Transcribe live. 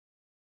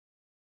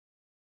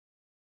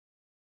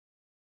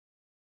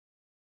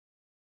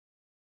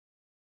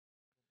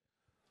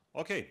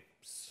Okay,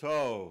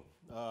 so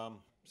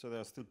so there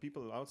are still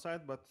people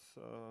outside, but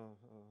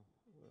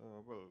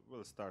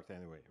we'll start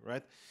anyway,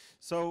 right?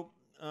 So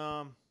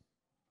uh,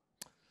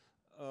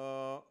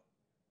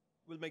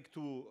 we'll make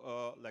two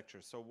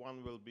lectures. So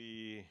one will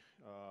be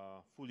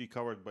fully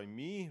covered by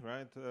me,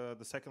 right?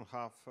 The second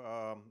half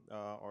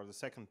or the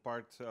second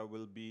part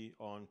will be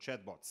on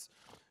chatbots,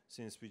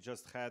 since we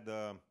just had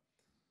a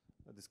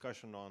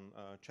discussion on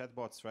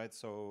chatbots, right?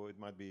 So it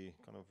might be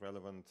kind of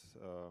relevant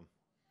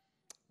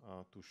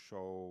to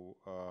show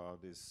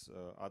this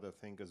other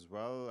thing as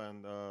well,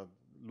 and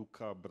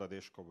Luca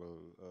Bradeshko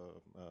will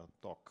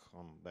talk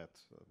on that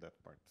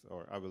part,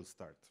 or I will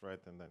start, right,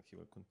 and then he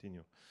will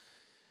continue.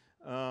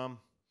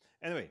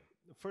 Anyway,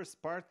 the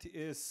first part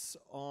is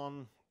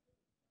on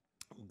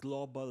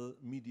global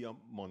media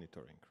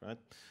monitoring, right?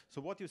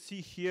 So what you see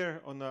here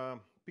on the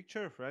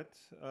picture, right,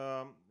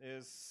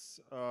 is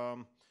let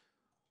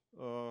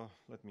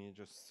me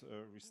just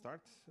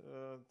restart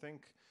thing.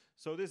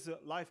 So this is a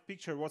live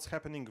picture what's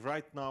happening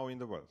right now in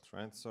the world,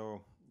 right?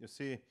 So you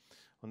see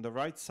on the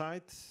right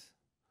side,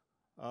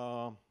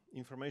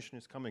 information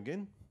is coming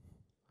in,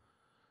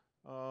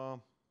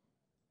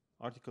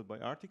 article by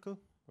article,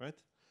 right?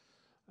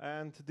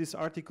 And these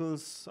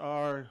articles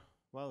are,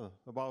 well,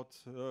 about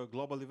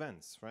global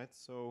events, right?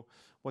 So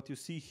what you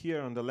see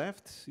here on the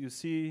left, you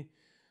see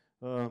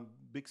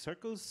big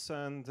circles,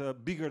 and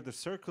bigger the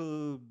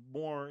circle,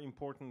 more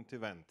important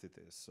event it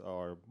is,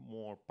 or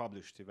more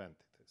published event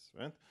it is,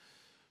 right?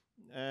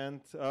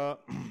 And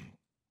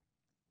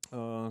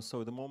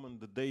so the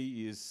moment the day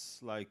is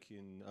like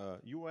in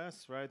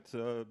US, right?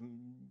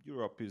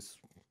 Europe is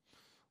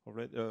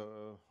already,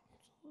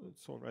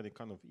 it's already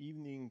kind of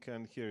evening,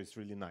 and here it's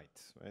really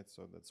night, right?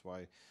 So that's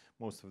why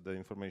most of the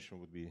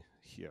information would be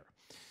here.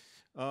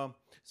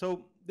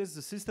 So this is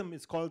a system,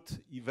 it's called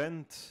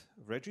event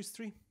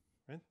registry,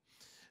 right?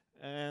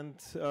 And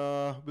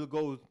we'll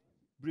go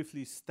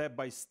briefly step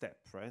by step,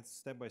 right?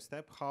 Step by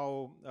step,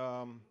 how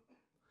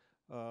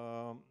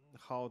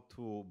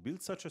to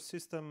build such a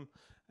system,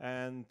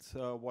 and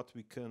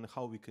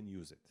how we can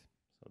use it.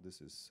 So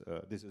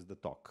this is the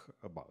talk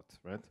about,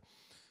 right?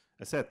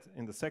 I said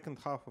in the second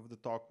half of the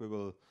talk we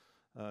will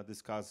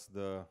discuss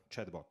the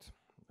chatbot.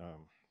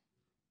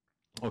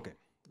 Okay,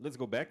 let's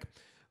go back.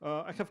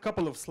 I have a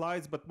couple of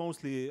slides, but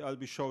mostly I'll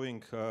be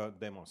showing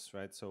demos,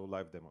 right? So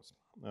live demos.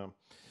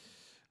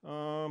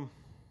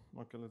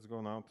 Okay, let's go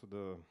now to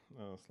the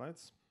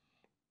slides.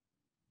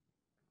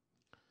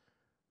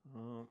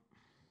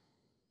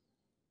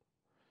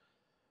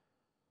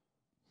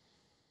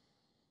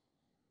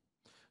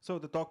 So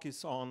the talk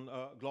is on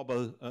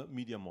global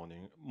media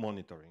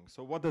monitoring.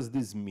 So what does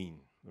this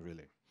mean,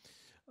 really?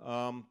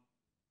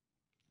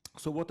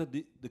 So what are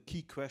the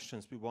key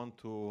questions we want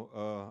to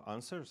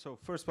answer? So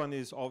first one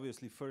is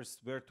obviously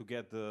where to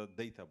get the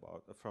data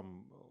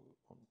from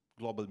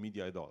global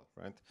media at all,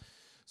 right?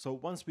 So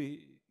once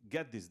we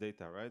get this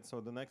data, right, so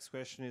the next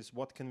question is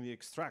what can we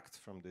extract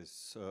from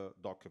these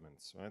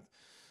documents, right?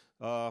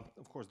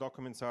 Of course,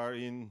 documents are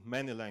in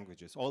many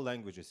languages, all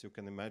languages you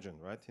can imagine,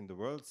 right, in the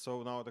world.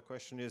 So now the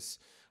question is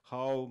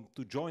how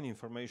to join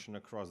information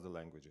across the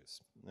languages.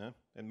 Yeah?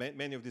 And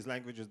many of these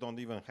languages don't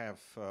even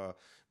have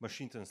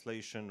machine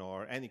translation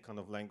or any kind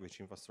of language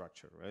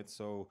infrastructure, right?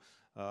 So,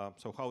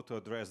 so how to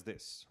address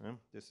this? Yeah?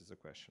 This is a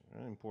question,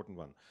 an important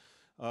one.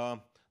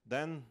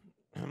 Then,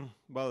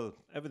 well,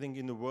 everything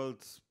in the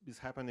world is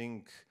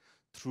happening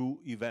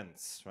through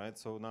events, right?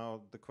 So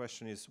now the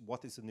question is,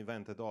 what is an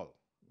event at all?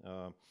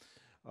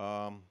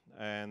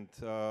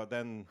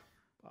 Then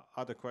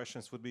other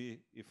questions would be,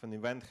 if an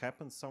event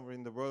happens somewhere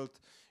in the world,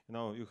 you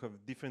know, you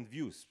have different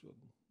views.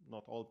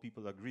 Not all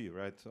people agree,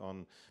 right?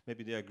 On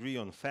maybe they agree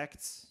on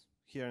facts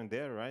here and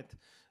there, right?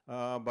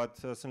 But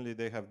certainly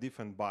they have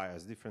different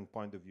bias, different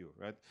point of view,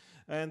 right?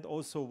 And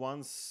also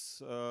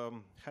once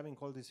having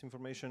all this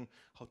information,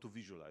 how to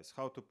visualize,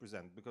 how to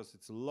present, because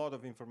it's a lot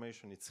of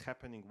information, it's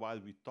happening while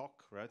we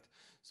talk, right?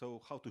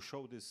 So how to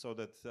show this so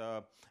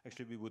that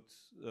actually we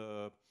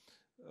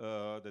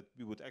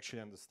would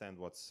actually understand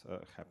what's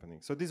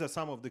happening. So these are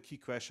some of the key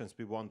questions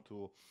we want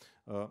to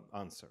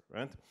answer,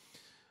 right?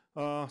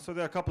 So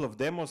there are a couple of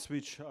demos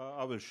which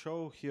I will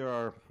show. Here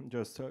are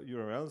just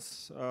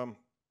URLs.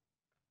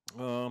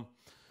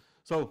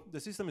 So the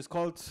system is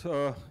called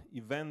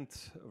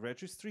Event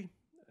Registry.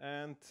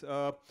 And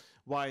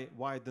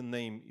why the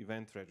name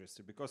Event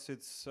Registry? Because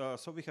it's,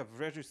 so we have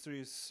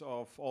registries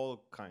of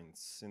all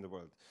kinds in the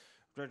world.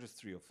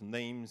 Registry of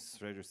names,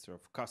 registry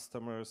of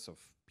customers, of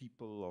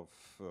people,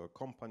 of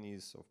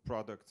companies, of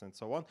products, and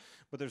so on.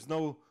 But there's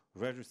no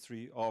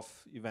registry of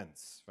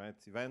events, right?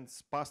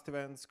 Events, past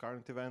events,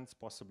 current events,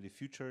 possibly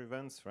future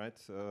events, right?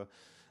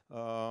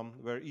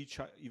 Where each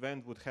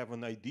event would have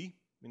an ID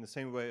in the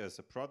same way as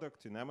a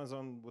product in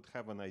Amazon would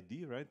have an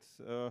ID, right?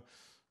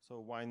 So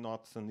why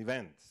not an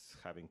event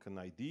having an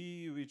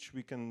ID which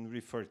we can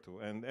refer to?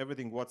 And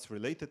everything what's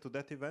related to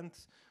that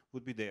event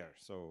would be there.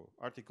 So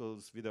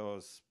articles,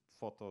 videos,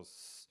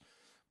 photos,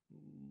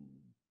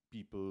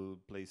 people,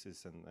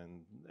 places,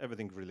 and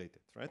everything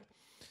related, right?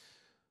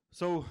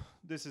 So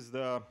this is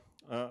the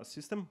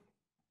system.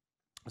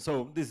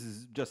 So this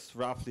is just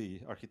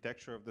roughly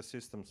architecture of the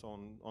system. So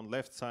on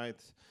left side,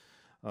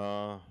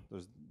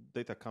 there's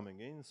data coming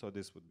in. So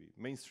this would be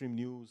mainstream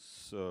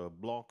news,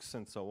 blogs,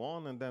 and so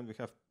on. And then we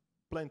have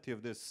plenty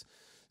of these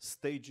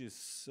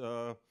stages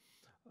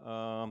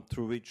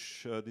through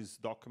which these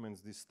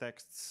documents, these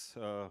texts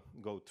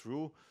go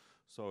through.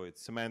 So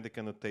it's semantic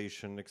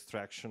annotation,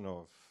 extraction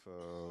of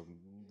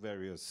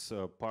various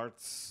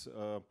parts,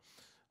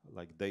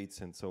 like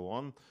dates and so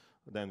on.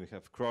 Then we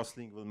have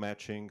cross-lingual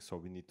matching, so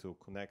we need to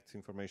connect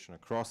information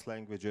across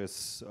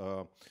languages.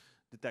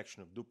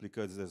 Detection of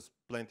duplicates, there's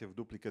plenty of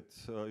duplicate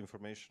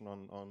information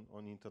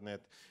on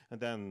internet. And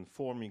then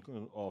forming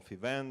of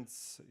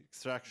events,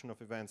 extraction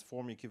of events,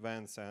 forming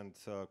events, and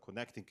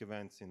connecting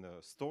events in the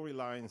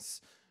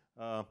storylines.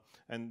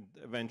 And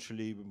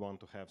eventually we want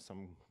to have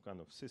some kind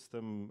of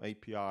system,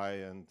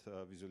 API, and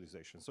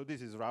visualization. So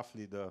this is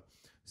roughly the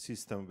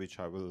system which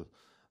I will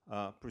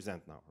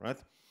present now,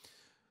 right?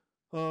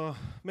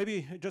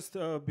 Maybe just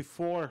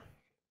before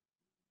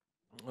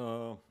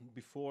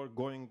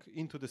going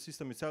into the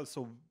system itself,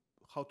 so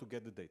how to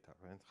get the data,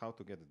 right? How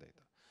to get the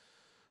data.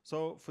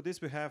 So for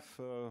this we have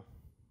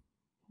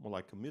more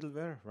like a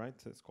middleware, right?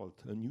 It's called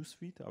a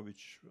newsfeed,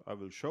 which I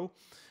will show.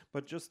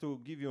 But just to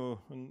give you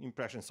an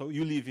impression, so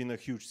you live in a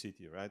huge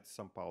city, right?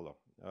 São Paulo.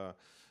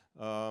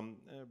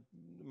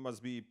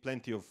 Must be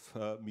plenty of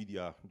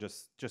media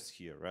just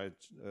here, right?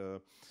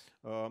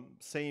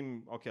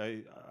 Same,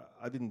 okay,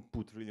 I didn't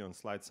put really on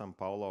slide São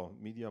Paulo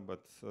media,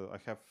 but I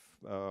have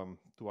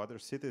two other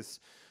cities.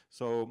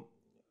 So,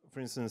 for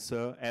instance,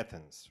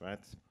 Athens,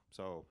 right?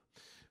 So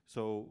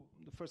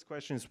the first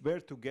question is where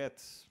to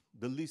get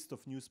the list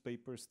of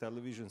newspapers,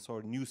 televisions,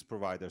 or news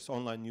providers,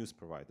 online news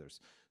providers.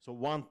 So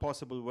one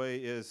possible way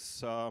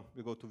is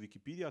we go to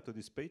Wikipedia, to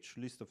this page,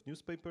 list of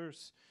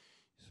newspapers.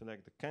 You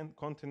select the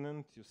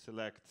continent, you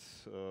select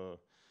the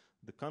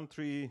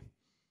country,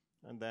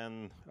 and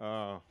then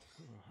you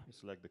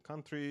select the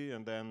country,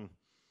 and then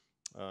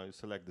you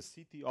select the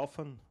city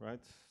often,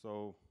 right?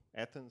 So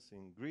Athens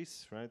in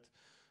Greece, right?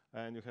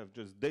 And you have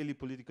just daily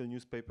political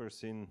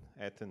newspapers in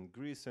Athens,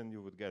 Greece, and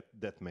you would get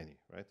that many,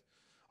 right?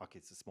 Okay,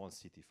 it's a small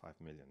city, 5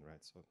 million,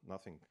 right? So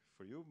nothing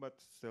for you, but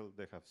still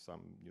they have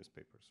some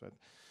newspapers, right?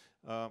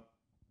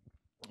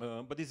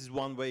 But this is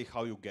one way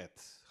how you get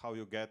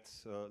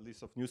a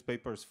list of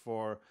newspapers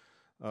for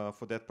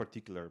that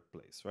particular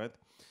place, right?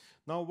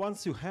 Now,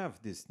 once you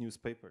have these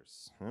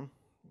newspapers,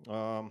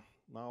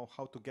 now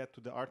how to get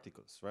to the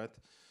articles, right?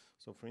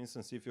 So, for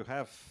instance, if you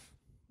have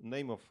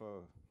name of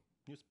a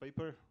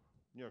newspaper,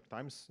 New York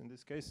Times in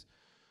this case,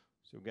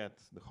 so you get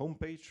the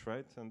homepage,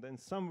 right? And then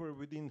somewhere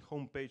within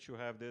homepage you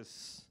have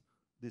this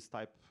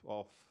type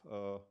of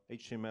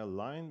HTML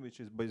line, which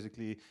is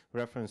basically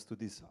reference to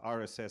this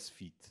RSS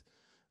feed,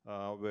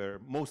 where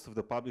most of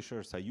the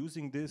publishers are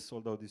using this,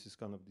 although this is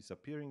kind of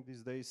disappearing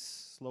these days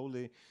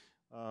slowly.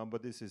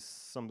 But this is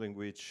something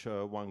which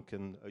one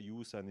can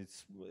use, and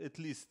it's at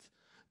least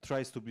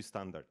tries to be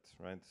standard,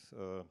 right?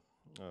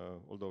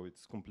 Although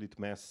it's complete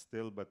mess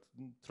still, but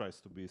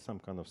tries to be some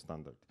kind of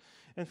standard.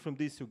 And from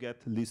this you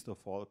get a list of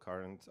all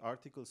current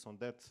articles on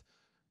that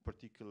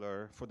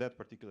particular, for that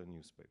particular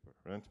newspaper,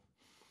 right?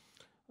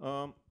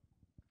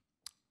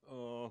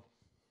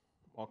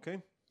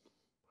 Okay.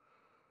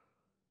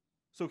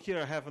 So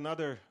here I have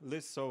another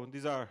list. So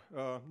these are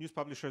news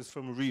publishers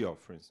from Rio,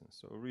 for instance.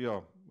 So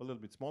Rio, a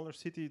little bit smaller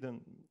city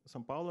than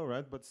São Paulo,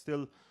 right? But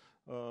still,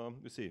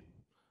 you see,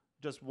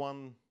 just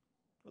one,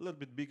 a little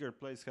bit bigger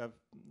place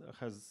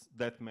has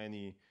that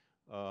many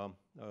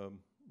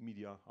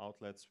media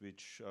outlets,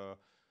 which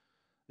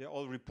they're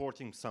all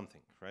reporting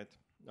something, right?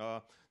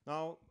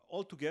 Now,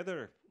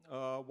 altogether,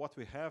 what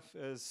we have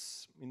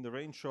is in the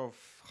range of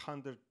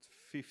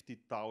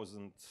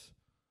 150,000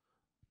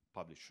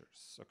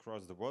 publishers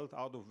across the world,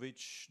 out of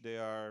which they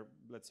are,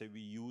 let's say we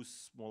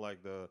use more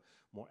like the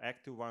more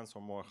active ones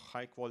or more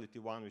high quality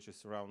one, which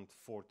is around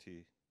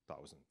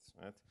 40,000,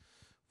 right?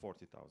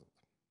 40,000.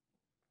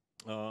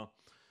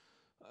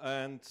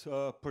 And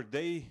per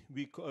day,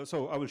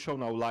 so I will show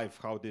now live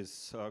how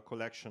this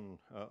collection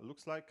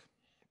looks like.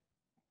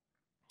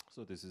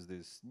 So this is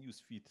this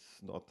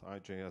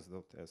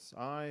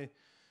newsfeed.ijs.si.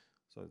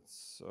 So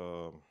it's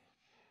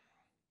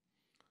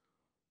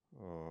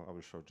I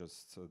will show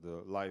just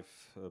the live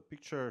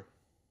picture.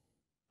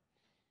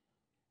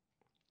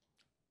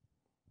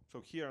 So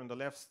here on the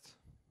left,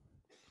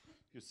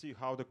 you see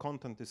how the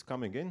content is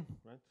coming in,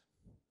 right?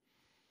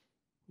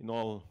 In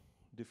all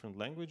different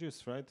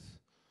languages, right?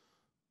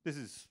 This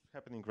is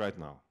happening right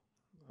now.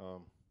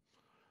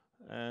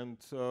 And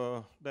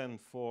then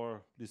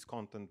for this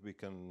content, we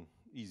can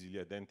easily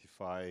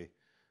identify,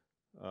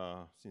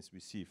 since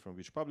we see from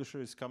which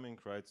publisher is coming,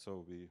 right?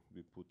 So we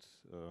put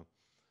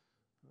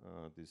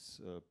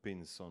these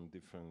pins on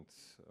different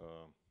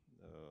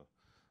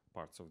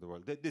parts of the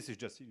world. This is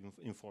just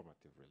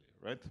informative, really,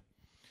 right?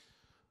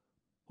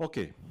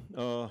 Okay,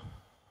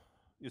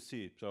 you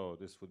see, so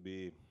this would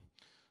be,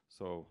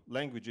 so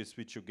languages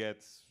which you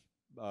get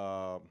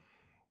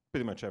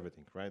pretty much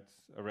everything, right?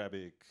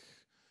 Arabic,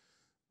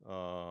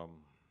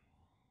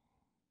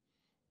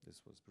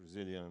 this was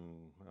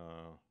Brazilian,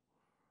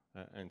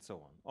 and so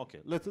on. Okay,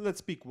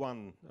 let's pick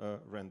one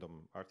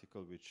random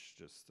article which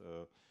just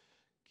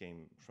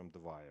came from the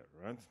wire,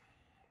 right?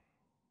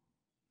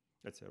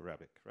 Let's say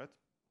Arabic, right?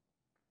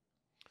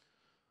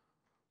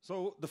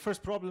 So the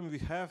first problem we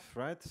have,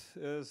 right,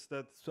 is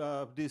that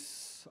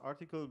this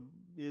article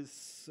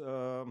is,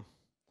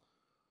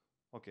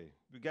 okay,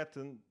 we get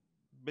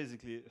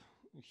basically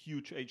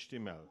huge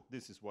HTML.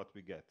 This is what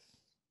we get.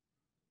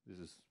 This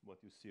is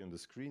what you see on the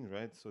screen,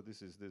 right? So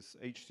this is this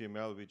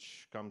HTML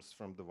which comes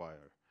from the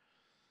wire.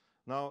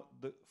 Now,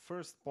 the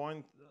first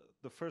point,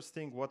 the first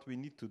thing what we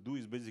need to do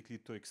is basically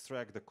to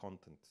extract the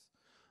content.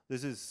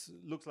 This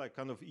looks like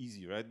kind of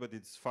easy, right? But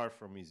it's far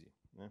from easy.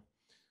 Yeah?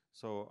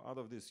 So out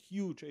of this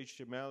huge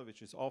HTML,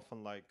 which is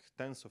often like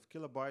tens of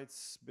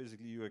kilobytes,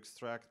 basically you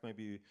extract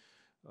maybe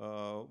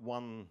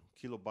 1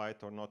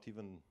 kilobyte or not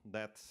even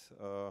that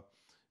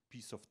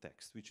piece of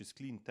text, which is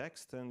clean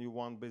text, and you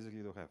want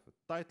basically to have a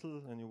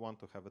title and you want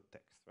to have a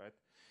text, right?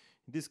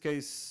 In this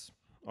case,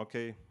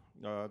 okay,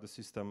 the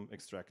system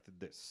extracted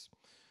this.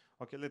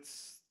 Okay,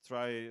 let's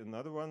try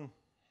another one.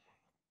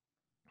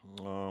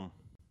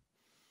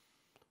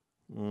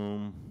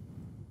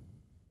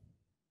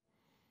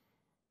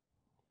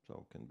 So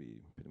it can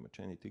be pretty much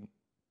anything.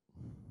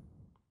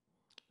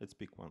 Let's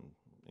pick one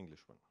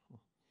English one.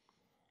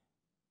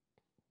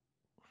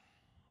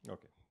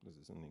 Okay, this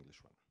is an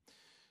English one.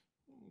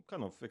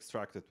 Kind of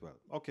extracted well.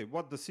 Okay,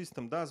 what the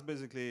system does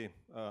basically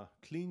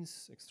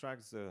cleans,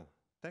 extracts the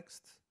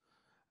text,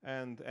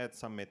 and adds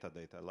some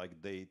metadata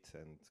like date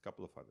and a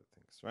couple of other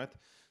things, right?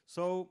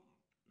 So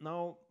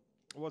now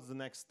what's the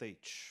next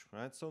stage,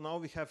 right? So now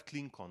we have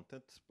clean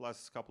content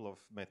plus a couple of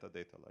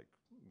metadata like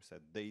we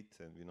said date,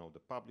 and we know the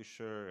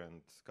publisher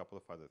and a couple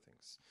of other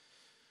things.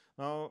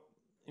 Now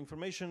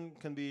information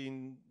can be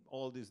in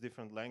all these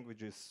different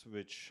languages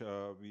which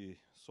we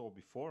saw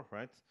before,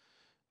 right?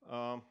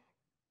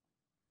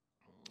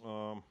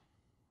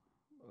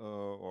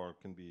 Or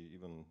can be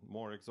even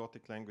more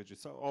exotic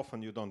languages. So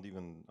often you don't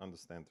even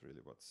understand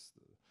really what's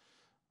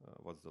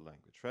the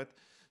language, right?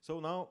 So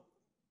now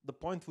the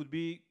point would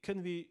be,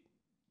 can we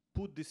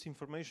put this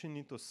information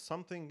into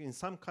something in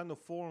some kind of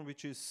form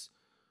which is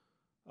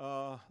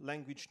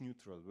language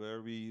neutral,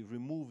 where we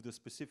remove the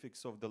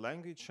specifics of the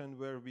language and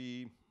where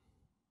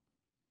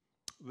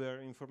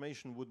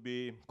information would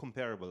be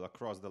comparable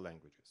across the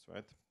languages,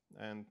 right?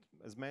 And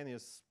as many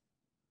as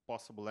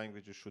possible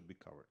languages should be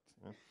covered.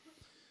 Yeah?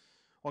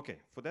 Okay,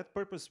 for that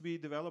purpose we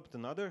developed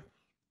another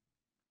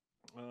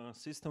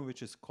system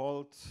which is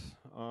called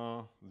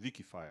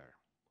Wikifier.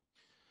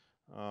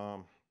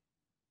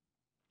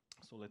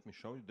 So let me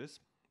show you this.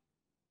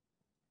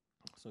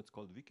 So it's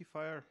called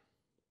Wikifier.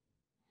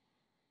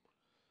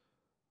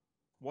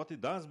 What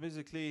it does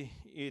basically,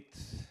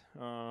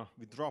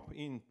 we drop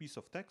in piece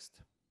of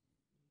text.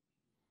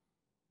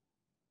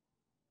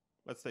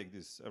 Let's take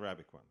this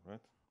Arabic one,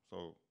 right?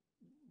 So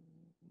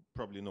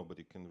probably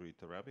nobody can read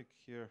Arabic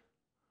here.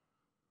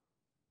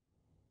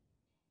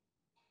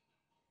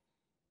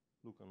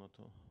 Luca,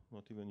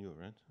 not even you,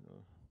 right?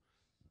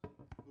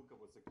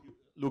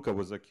 Luca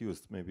was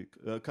accused maybe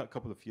a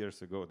couple of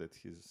years ago that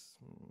he's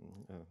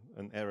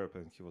an Arab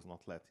and he was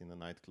not let in a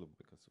nightclub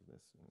because of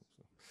this.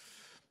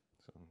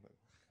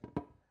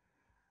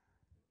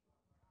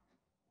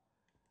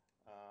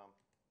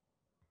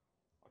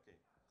 Okay.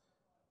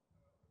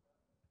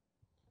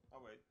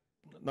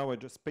 Now I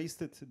just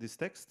pasted this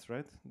text,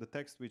 right? The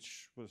text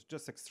which was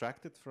just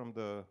extracted from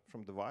the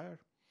wire,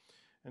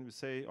 and we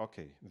say,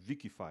 okay,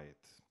 Wikify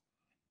it.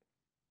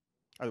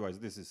 Otherwise,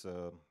 this is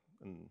a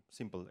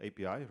simple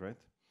API, right?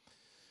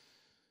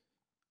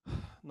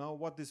 Now,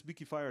 what this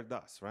Wikifier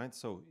does, right?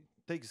 So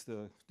it takes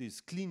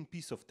this clean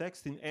piece of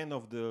text in any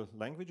of the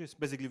languages.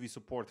 Basically, we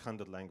support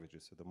 100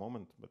 languages at the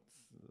moment, but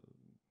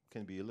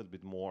can be a little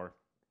bit more.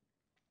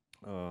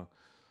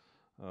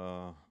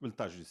 We'll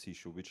touch this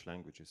issue, which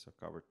languages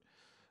are covered.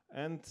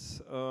 And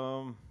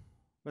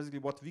basically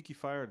what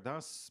Wikifier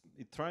does,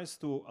 it tries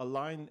to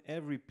align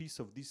every piece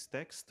of this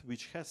text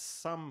which has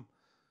some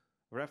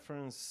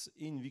reference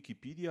in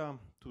Wikipedia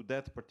to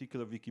that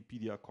particular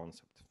Wikipedia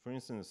concept. For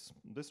instance,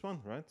 this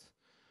one, right?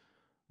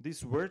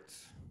 This word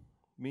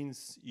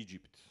means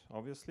Egypt,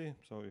 obviously.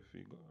 So if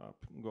we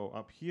go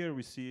up here,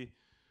 we see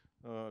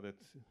that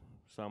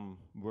some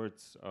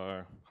words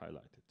are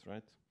highlighted,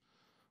 right?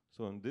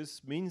 So and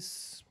this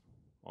means,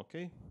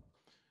 okay,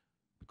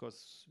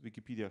 because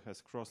Wikipedia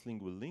has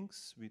cross-lingual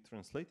links, we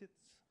translate it,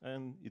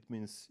 and it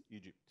means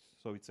Egypt.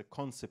 So it's a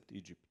concept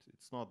Egypt.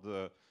 It's not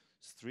the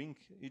string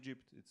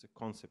Egypt, it's a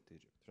concept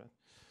Egypt, right?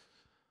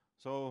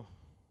 So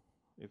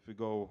if we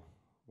go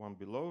one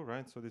below,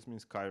 right, so this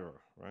means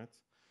Cairo, right?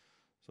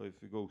 So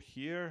if we go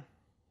here,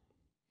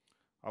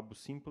 Abu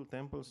Simbel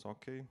temples,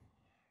 okay,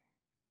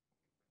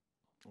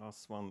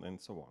 Aswan,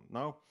 and so on.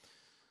 Now,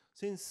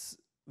 since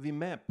we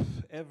map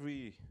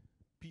every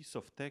piece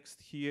of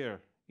text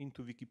here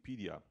into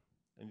Wikipedia,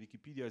 and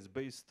Wikipedia is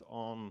based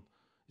on,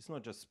 it's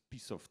not just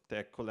piece of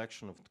text,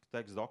 collection of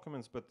text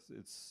documents, but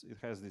it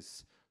has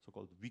this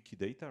so-called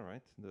Wikidata,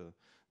 right?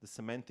 The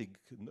semantic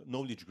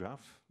knowledge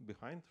graph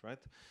behind, right?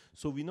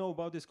 So we know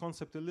about this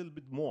concept a little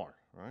bit more,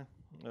 right?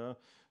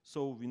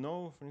 So we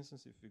know, for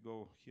instance, if we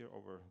go here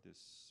over this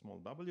small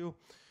W,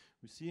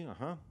 we see,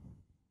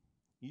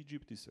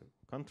 Egypt is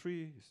a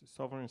country, it's a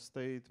sovereign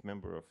state,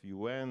 member of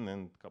UN,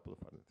 and a couple of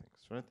other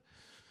things, right?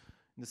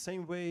 In the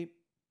same way,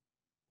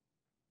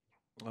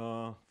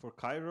 for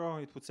Cairo,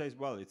 it would say,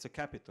 well, it's a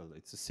capital,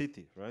 it's a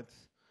city, right?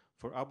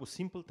 For Abu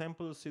Simbel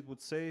temples, it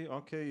would say,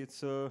 okay,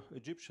 it's a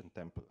Egyptian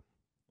temple,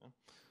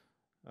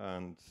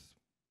 and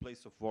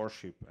place of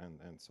worship,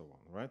 and so on,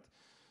 right?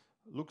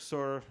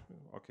 Luxor,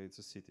 okay, it's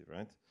a city,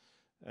 right?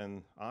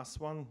 And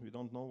Aswan, we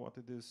don't know what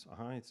it is.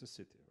 It's a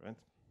city, right?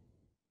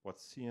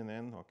 What's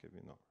CNN? Okay,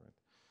 we know, right?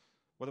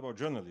 What about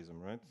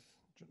journalism, right?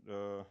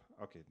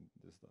 Okay,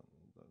 this done.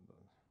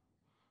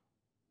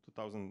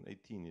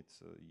 2018,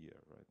 it's a year,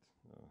 right?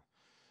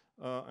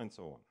 And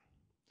so on.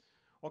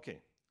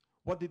 Okay,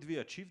 what did we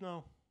achieve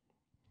now?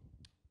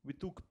 We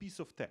took piece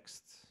of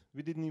text.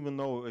 We didn't even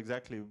know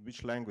exactly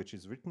which language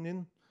is written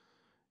in.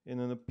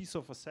 And in a piece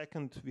of a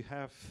second, we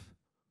have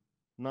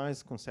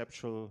nice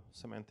conceptual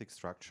semantic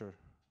structure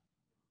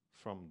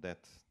from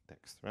that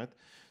text, right?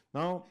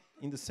 Now,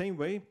 in the same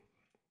way,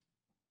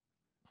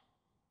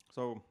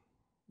 so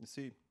you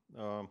see,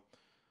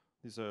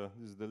 this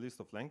is the list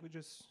of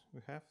languages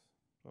we have.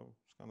 So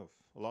it's kind of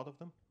a lot of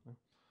them.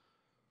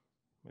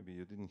 Maybe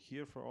you didn't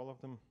hear for all of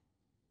them.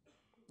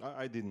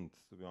 I didn't,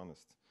 to be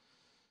honest.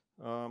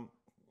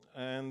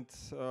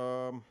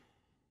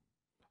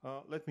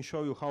 Let me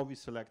show you how we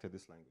selected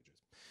these languages.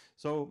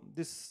 So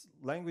these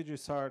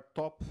languages are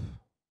top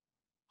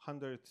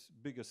 100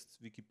 biggest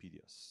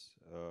Wikipedias,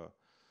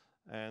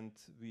 and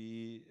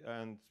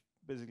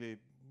basically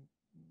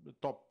the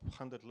top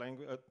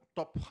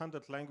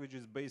 100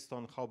 languages based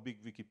on how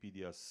big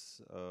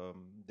Wikipedias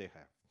they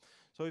have.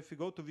 So if you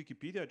go to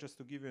Wikipedia, just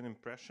to give you an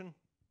impression.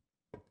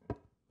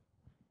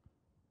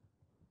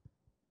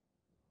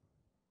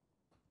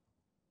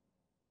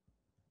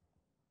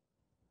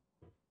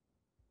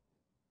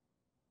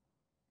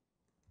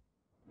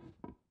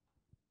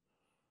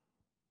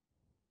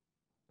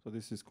 So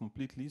this is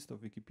complete list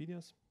of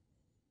Wikipedias.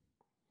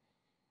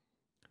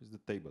 Here's the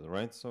table,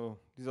 right? So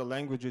these are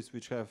languages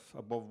which have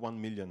above 1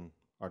 million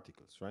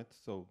articles, right?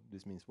 So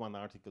this means one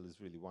article is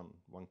really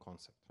one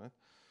concept, right?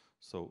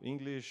 So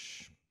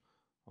English,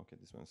 okay,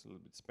 this one's a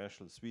little bit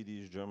special.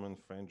 Swedish, German,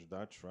 French,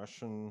 Dutch,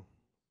 Russian,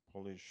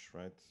 Polish,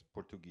 right?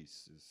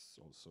 Portuguese is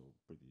also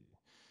pretty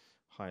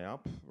high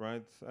up,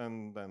 right?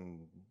 And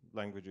then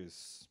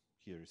languages,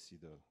 here you see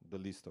the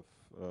list of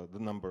the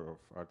number of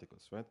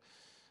articles, right?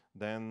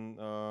 Then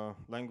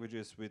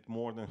languages with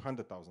more than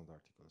 100,000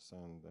 articles,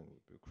 and then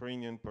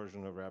Ukrainian,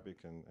 Persian,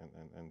 Arabic,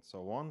 and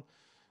so on.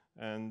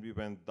 And we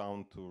went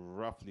down to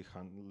roughly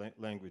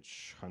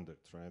language 100,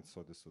 right?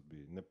 So this would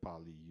be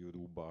Nepali,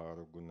 Yoruba,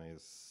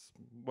 Aragonese,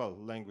 well,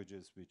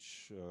 languages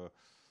which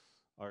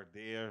are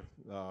there.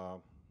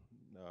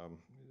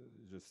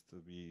 Just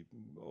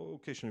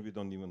occasionally we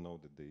don't even know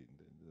that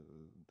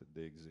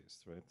they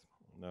exist, right?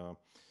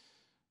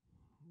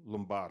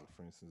 Lombard,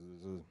 for instance,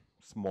 is a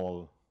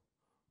small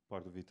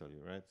part of Italy,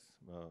 right?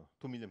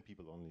 2 million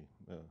people only.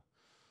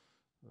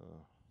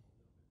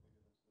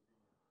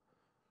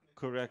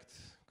 Correct,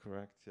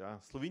 yeah.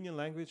 Slovenian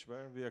language,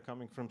 where we are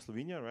coming from,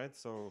 Slovenia, right?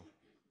 So,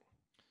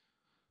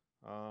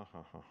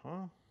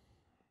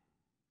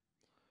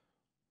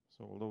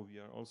 so although we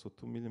are also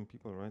 2 million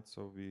people, right?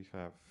 So we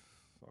have,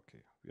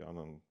 okay, we are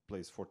on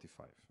place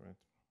 45, right?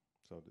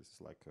 So this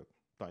is like a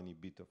tiny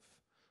bit of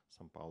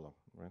São Paulo,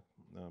 right?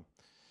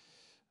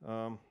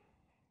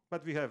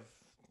 But we have,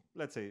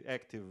 let's say,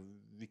 active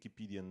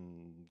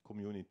Wikipedian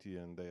community,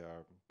 and they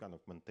are kind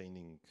of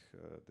maintaining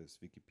this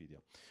Wikipedia.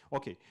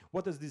 Okay,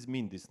 what does this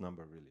mean, this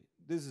number, really?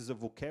 This is a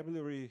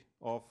vocabulary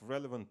of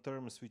relevant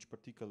terms which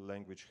particular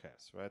language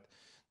has, right?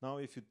 Now,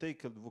 if you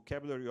take a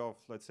vocabulary of,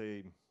 let's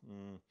say,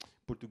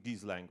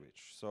 Portuguese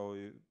language, so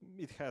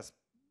it has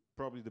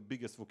probably the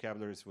biggest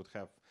vocabularies would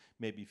have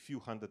maybe a few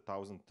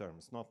 100,000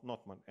 terms, not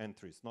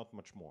entries, not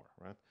much more,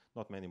 right?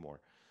 Not many more.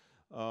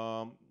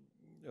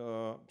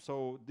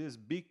 So this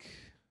big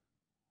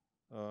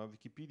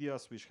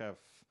Wikipedias, which have,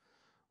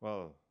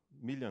 well,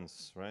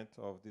 millions, right,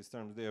 of these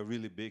terms, they are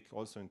really big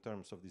also in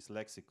terms of this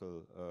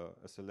lexical,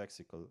 as a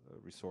lexical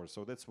resource.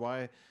 So that's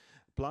why,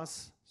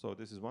 plus, so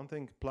this is one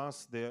thing,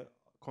 plus they're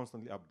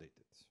constantly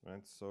updated,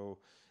 right? So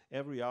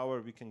every hour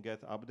we can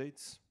get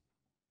updates,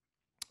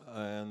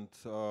 and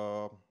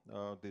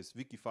this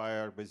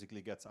Wikifire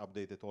basically gets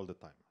updated all the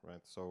time,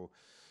 right? So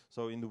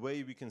in the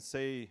way we can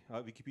say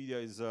Wikipedia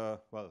is,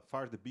 well,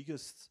 far the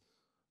biggest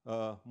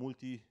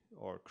multi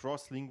or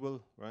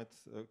cross-lingual, right?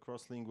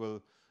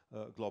 Cross-lingual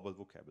global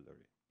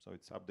vocabulary. So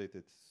it's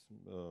updated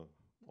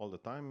all the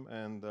time,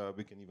 and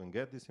we can even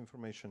get this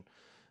information.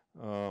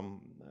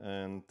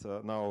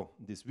 Now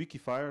this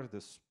Wikifire,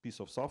 this piece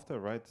of software,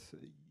 right?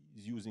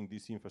 is using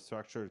this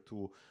infrastructure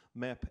to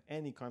map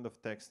any kind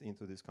of text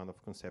into this kind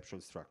of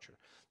conceptual structure.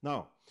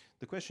 Now,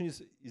 the question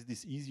is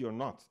this easy or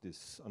not,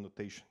 this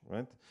annotation,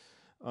 right?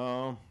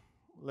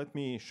 Let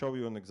me show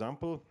you an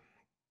example.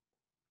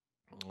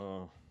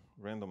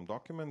 Random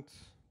document.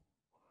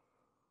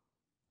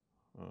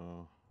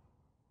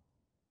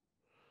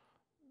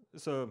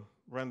 It's a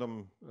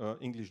random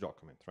English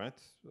document, right?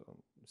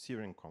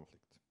 Syrian conflict.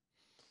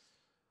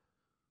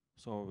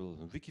 So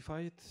we'll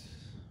Wikify it.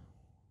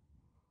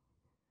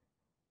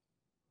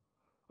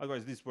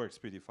 Otherwise, this works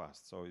pretty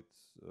fast. So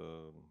it's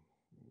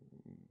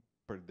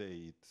per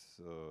day it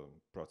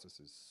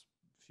processes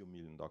a few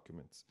million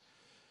documents.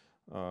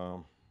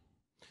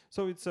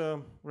 So it's a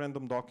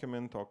random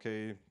document.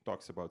 Okay,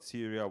 talks about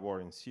Syria,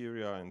 war in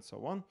Syria, and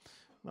so on.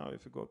 Now,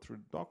 if you go through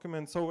the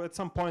document, so at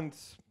some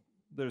point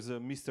there's a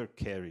Mr.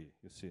 Carey.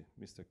 You see,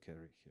 Mr.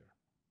 Carey here.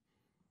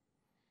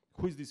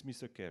 Who is this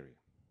Mr. Carey?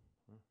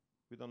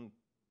 We don't.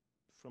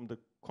 From the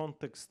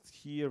context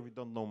here, we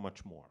don't know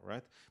much more,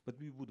 right? But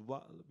we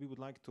would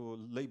like to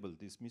label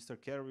this Mr.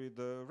 Carey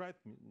the right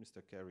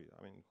Mr. Carey.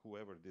 I mean,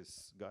 whoever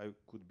this guy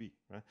could be,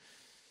 right?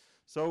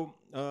 So,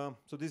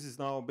 so this is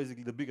now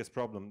basically the biggest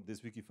problem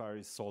this Wikifier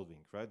is solving,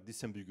 right?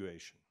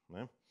 Disambiguation.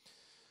 Right?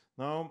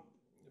 Now,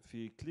 if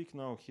we click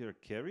now here,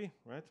 Carey,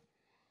 right?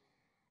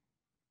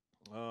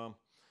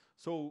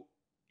 So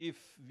if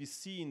we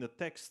see in the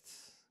text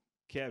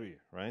Carey,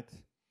 right?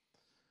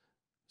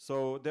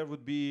 So there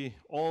would be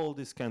all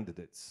these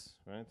candidates,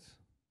 right?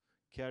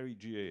 Kerry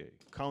GAA,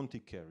 County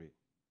Kerry,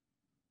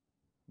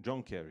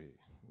 John Kerry,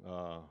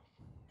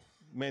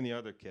 many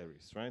other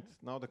Kerrys, right?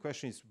 Now the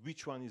question is,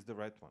 which one is the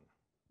right one?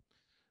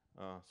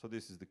 So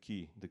this is the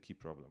key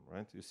problem,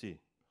 right? You see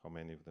how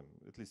many of them,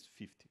 at least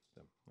 50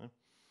 of them.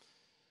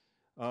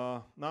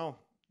 Right? Now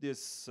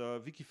this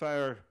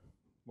Wikifier,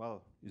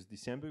 well, is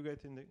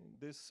disambiguating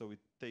this, so it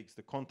takes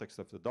the context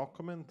of the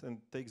document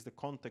and takes the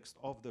context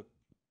of the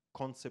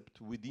concept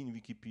within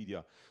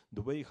Wikipedia,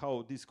 the way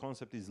how this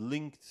concept is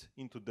linked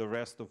into the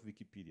rest of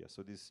Wikipedia.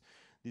 So this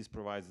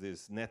provides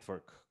this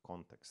network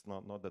context,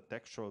 not the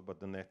textual, but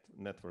the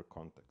network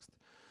context.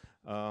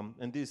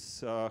 And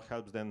this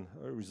helps then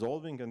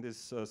resolving, and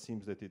this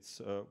seems that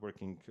it's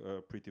working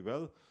pretty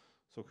well.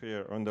 So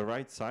here on the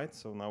right side,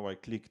 so now I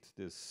clicked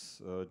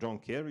this John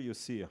Kerry, you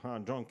see,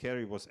 John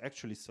Kerry was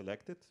actually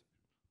selected,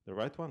 the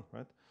right one,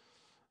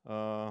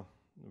 right?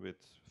 With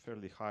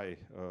fairly high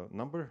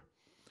number.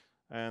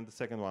 And the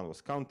second one was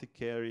County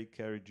Kerry,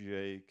 Kerry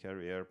GA,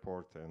 Kerry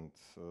Airport, and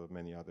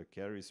many other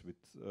Kerrys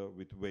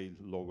with way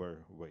lower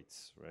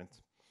weights, right?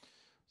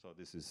 So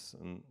this is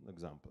an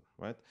example,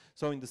 right?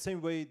 So in the same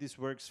way, this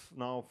works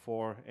now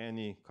for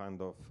any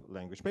kind of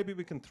language. Maybe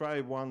we can try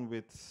one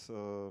with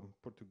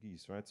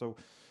Portuguese, right? So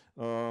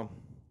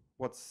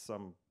what's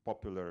some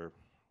popular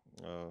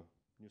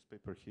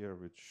newspaper here,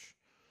 which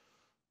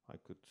I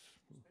could...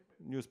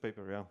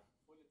 Newspaper, yeah.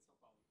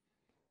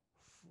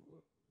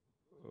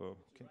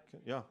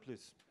 Yeah,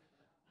 please.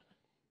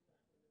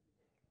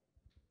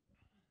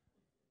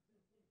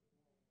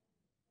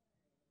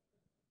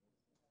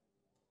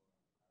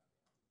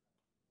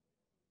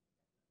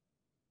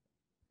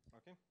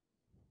 Okay.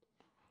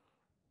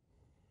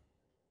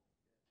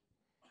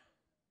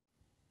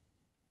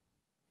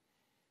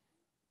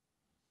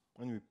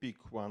 And we pick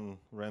one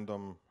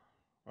random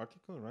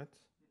article, right?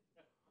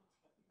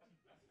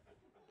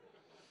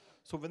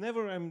 So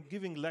whenever I'm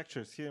giving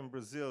lectures here in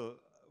Brazil,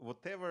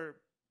 whatever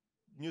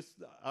news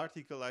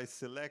article I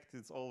select,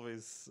 it's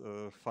always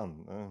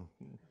fun.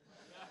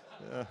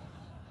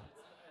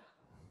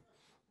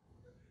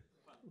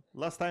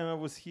 Last time I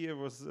was here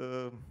was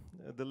the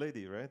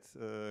lady, right?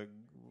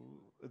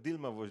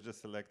 Dilma was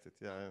just elected,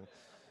 yeah,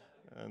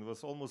 and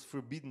was almost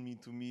forbidden me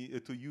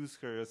to use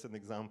her as an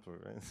example,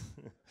 right?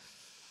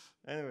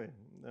 Anyway,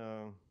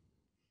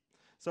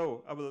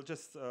 so I will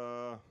just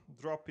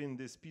drop in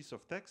this piece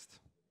of text.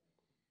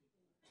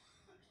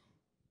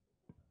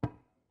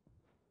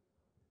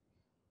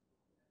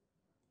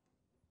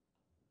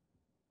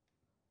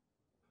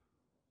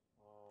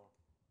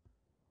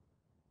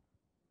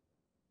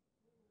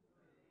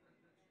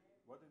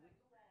 What did it?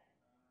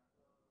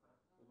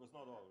 It was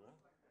not all, right?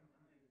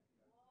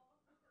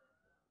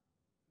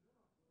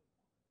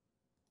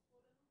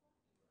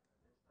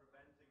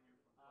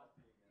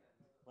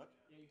 What?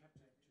 Yeah, you have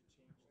to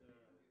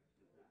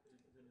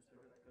change the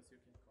newspaper because you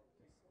can copy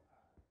this.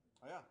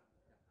 Oh, yeah.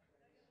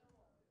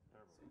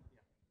 Terrible.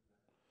 So,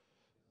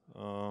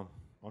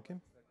 yeah. Okay.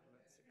 Let's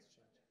exchange.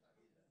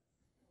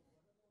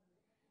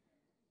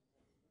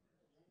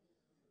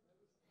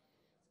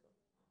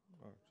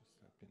 Oh, just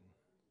type in.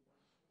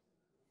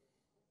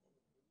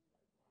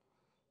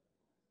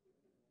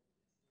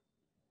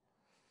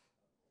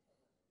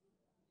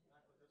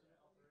 Marko, doesn't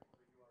it offer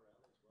the URL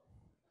as well?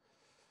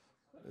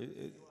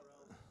 It,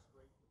 URL to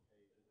scrape the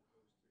page as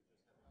opposed to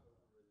just having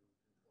algorithm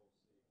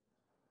Control-C.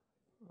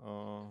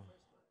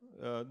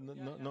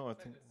 no,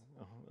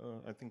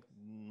 I think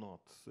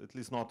not. At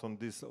least not on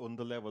this, on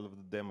the level of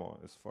the demo,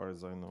 as far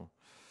as I know.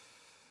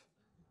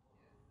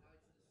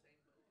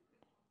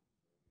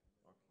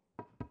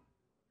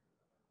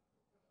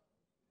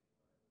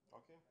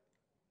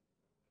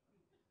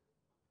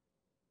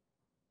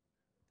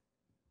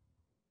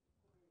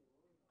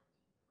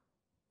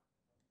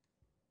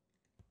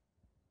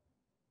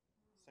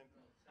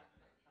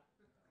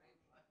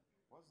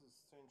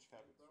 strange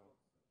habits, right?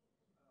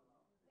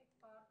 Take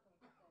part of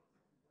the text.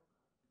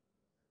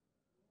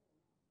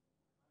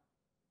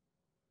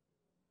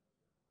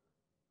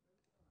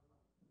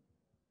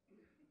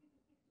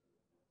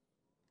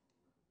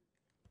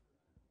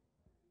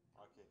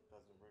 Okay,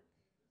 doesn't work.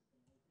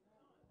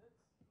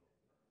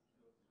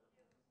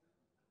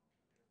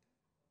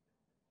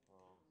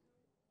 Um,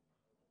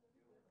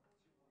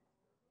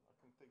 I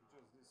can take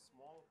just this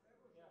small.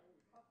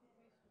 Copy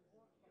paste to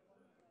Word, but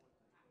only that.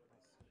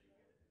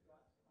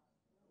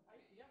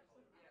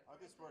 Oh,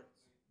 this worked.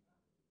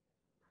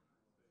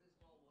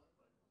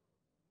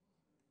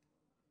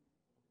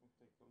 Let me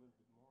take a little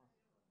bit more.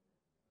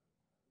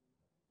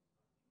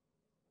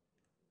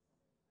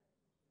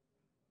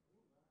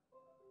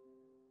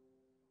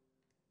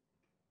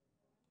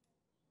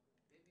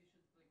 Maybe you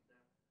should click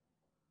that.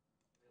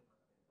 Real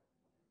market.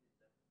 Is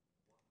it that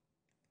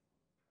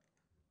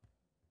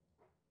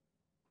one?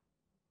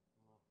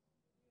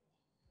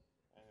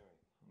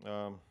 Anyway,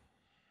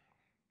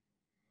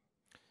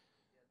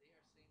 Yeah, they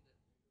are saying that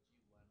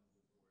G1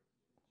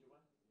 would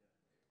work.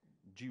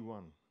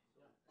 G1?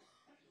 Yeah.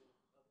 G1. So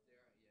up there,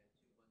 yeah,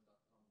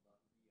 g1.com.br.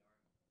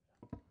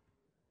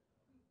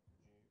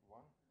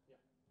 G1. Yeah.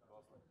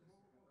 Dot like this.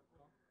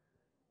 Com.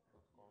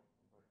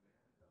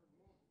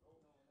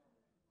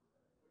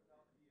 Dot com.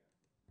 Dot.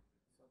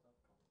 So .com.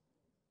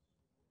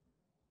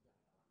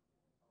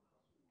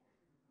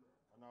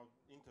 And now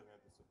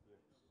internet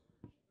disappeared.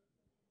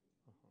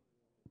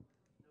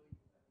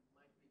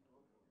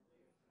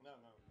 No, it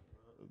might be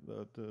global.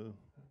 No, no. The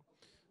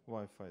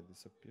Wi-Fi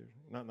disappeared.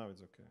 No, now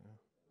it's okay. Yeah.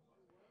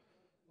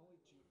 Only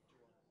G1.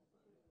 I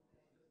think it is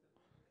global, yeah.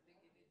 Sorry.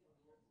 Maybe it should be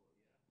like this.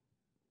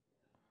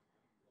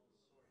 Let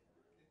me just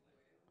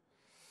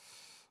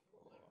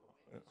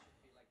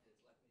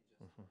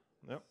Mhm.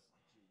 this Yep.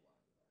 G1.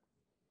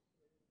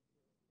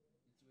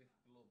 It's with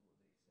global,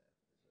 they said.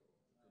 So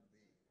it could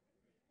be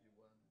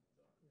G1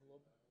 dot.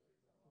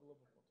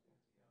 Global platform.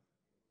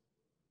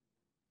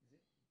 Yeah. Is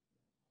it?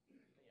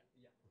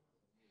 Yeah. Yeah.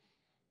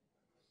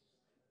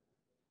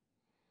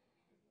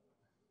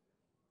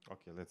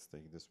 Okay, let's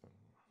take this one.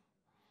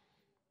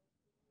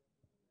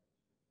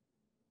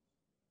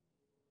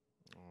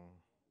 Oh.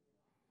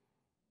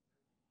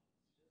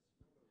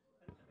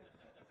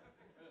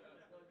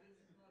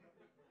 No,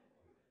 this is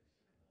not.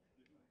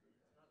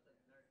 It's not that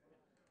nerd.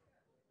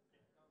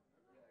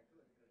 Yeah,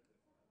 good, good,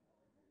 good.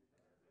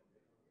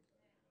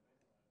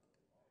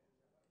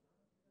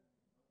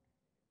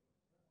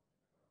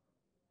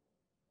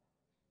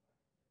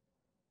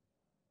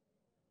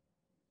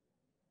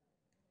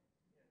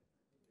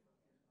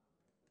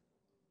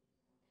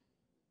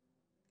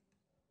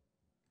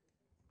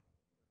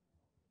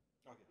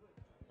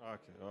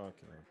 Okay, okay,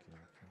 okay,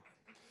 okay.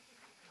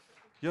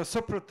 You're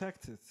so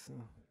protected.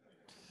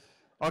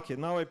 Okay,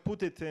 now I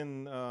put it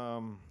in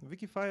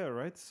Wikifier,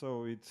 right?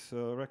 So it's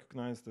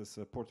recognized as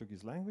a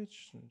Portuguese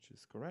language, which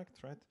is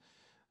correct, right?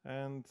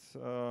 And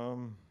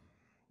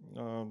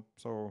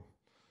so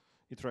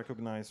it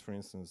recognized, for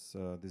instance,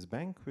 this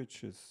bank,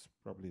 which is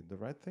probably the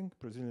right thing.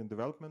 Brazilian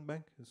Development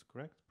Bank is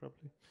correct,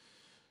 probably.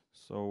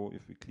 So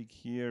if we click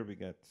here, we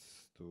get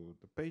to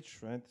the page,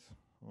 right?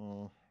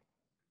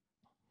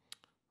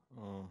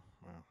 Well,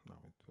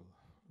 now it will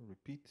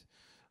repeat.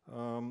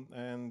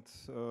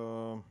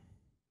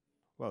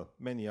 Well,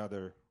 many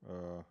other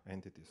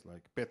entities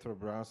like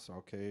Petrobras,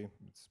 okay,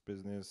 it's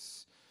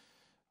business.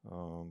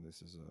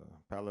 This is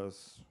a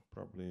palace,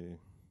 probably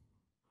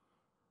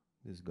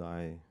this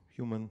guy,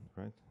 human,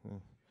 right?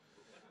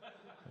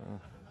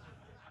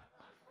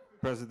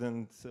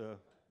 President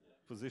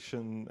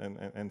position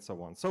and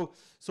so on. So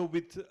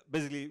with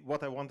basically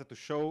what I wanted to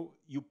show,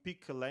 you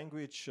pick a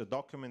language, a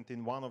document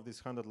in one of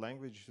these 100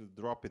 languages, you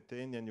drop it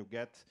in, and you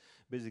get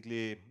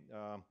basically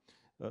a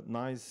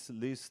nice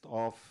list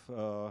of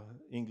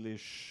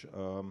English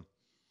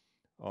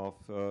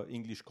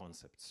English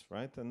concepts,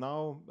 right? And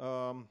now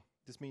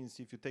this means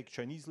if you take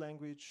Chinese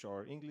language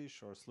or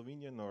English or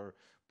Slovenian or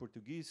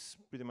Portuguese,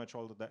 pretty much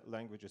all the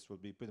languages will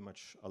be pretty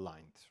much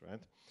aligned,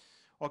 right?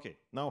 Okay,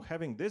 now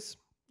having this,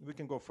 we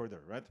can go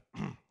further, right?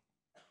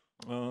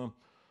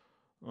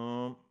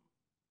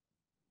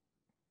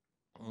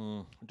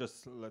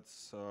 Just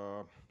let's,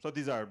 so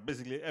these are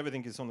basically,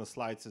 everything is on the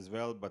slides as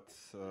well, but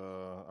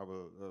I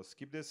will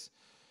skip this.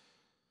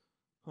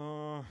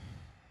 Now,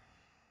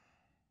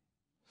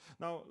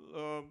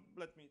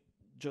 let me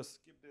just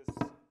skip this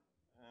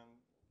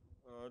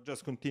and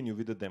just continue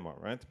with the demo,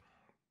 right?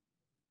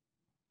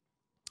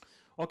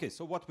 Okay,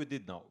 so what we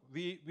did now,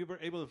 we were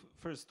able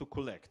first to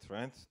collect,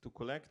 right? To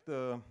collect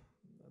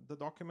the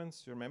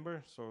documents, you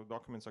remember? So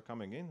documents are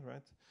coming in,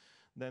 right?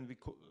 Then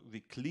we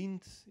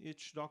cleaned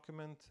each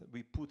document,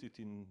 we put it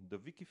in the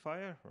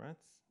Wikifier, right?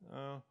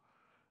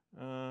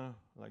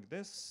 Like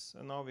this,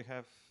 and now we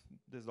have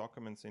these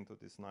documents into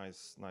this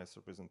nice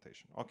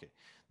representation. Okay,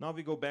 now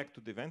we go back to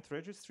the event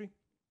registry.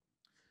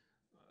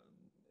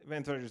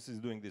 Event registry is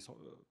doing this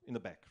in the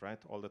back,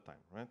 right? All the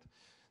time, right?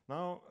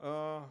 Now,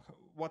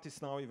 what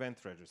is now event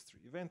registry?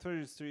 Event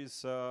registry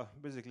is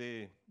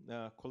basically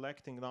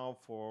collecting now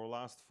for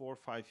last 4 or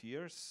 5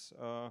 years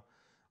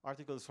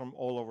articles from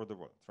all over the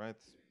world, right?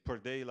 Per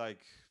day,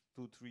 like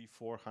 2, 3,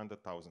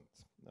 400,000.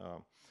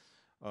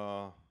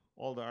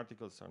 All the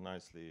articles are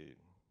nicely,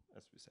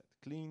 as we said,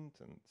 cleaned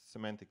and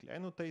semantically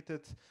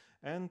annotated.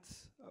 And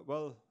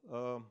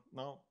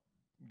now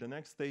the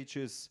next stage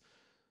is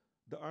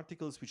the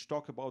articles which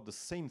talk about the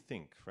same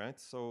thing, right?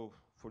 So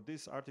for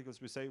these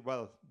articles, we say,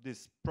 well,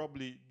 this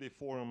probably they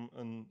form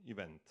an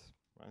event,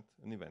 right?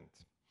 An event.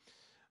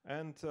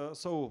 And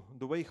so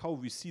the way how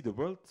we see the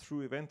world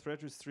through event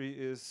registry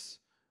is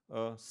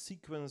a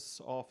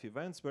sequence of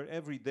events where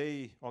every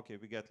day, okay,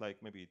 we get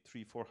like maybe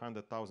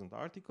 300,000-400,000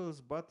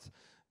 articles, but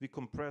we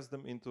compress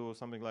them into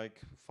something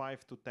like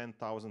 5 to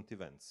 10,000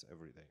 events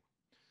every day.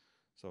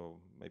 So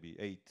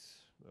maybe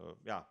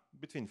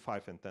between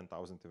 5 and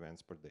 10,000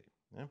 events per day.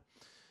 Yeah?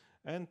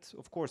 And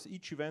of course,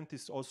 each event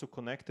is also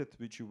connected,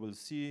 which you will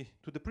see,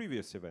 to the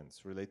previous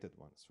events, related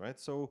ones, right?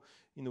 So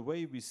in a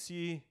way, we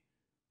see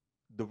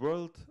the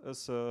world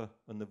as an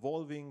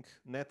evolving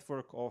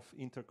network of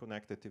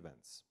interconnected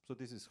events. So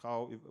this is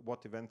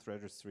what event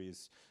registry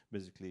is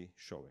basically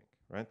showing,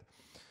 right?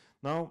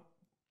 Now,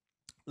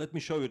 let me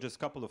show you just a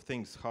couple of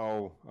things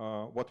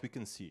what we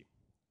can see.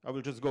 I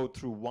will just go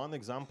through one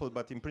example,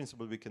 but in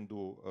principle we can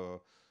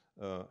do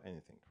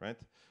anything, right?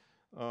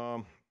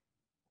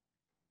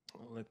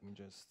 Let me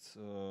just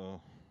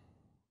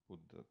put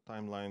the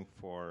timeline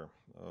for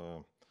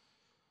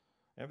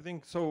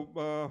everything.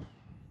 So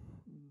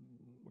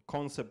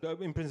concept,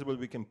 in principle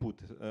we can put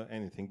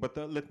anything, but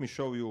let me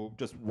show you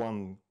just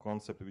one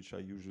concept which I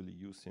usually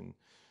use in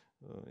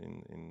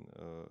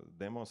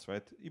demos,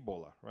 right?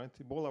 Ebola, right?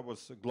 Ebola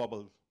was a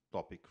global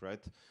topic,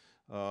 right?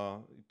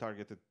 It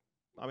targeted,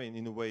 I mean,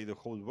 in a way, the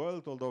whole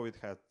world, although it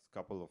had a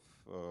couple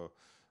of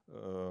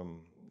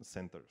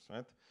centers,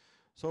 right?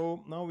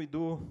 So now we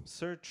do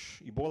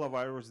search Ebola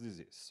virus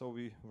disease. So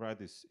we write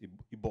this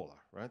Ebola,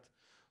 right?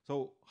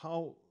 So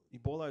how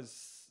Ebola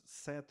is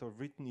said or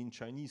written in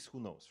Chinese, who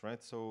knows,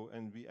 right? So,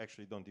 and we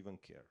actually don't even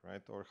care,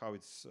 right? Or how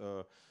it's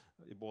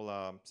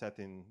Ebola set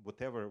in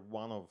whatever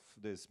one of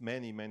these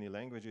many, many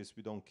languages,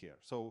 we don't care.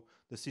 So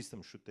the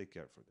system should take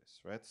care for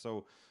this, right?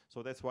 So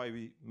that's why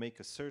we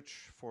make a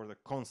search for the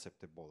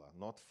concept Ebola,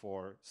 not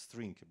for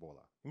string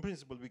Ebola. In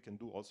principle, we can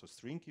do also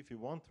string if you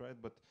want, right?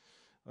 But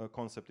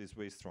concept is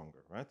way stronger,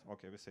 right?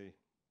 Okay, we say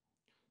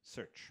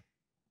search.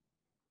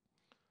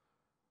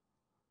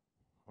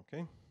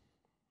 Okay.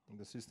 And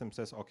the system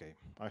says, okay,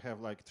 I have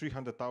like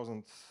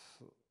 300,000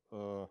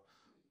 or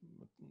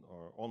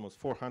almost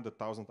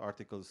 400,000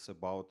 articles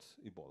about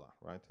Ebola,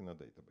 right, in a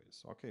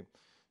database. Okay,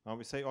 now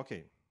we say,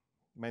 okay,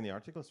 many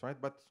articles, right,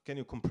 but can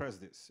you compress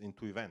this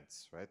into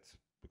events, right?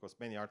 Because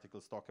many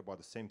articles talk about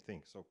the same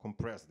thing, so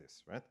compress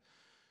this, right?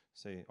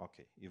 Say,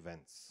 okay,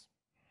 events.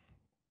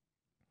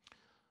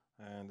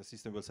 And the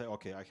system will say,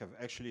 okay, I have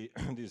actually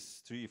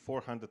these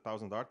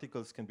 400,000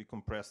 articles can be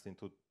compressed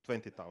into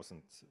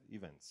 20,000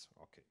 events.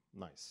 Okay,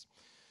 nice.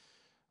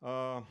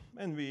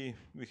 And we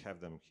have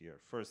them here.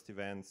 First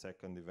event,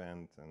 second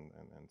event,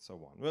 and so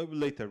on. Well,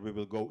 later we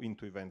will go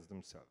into events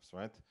themselves,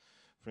 right?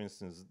 For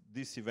instance,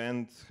 this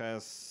event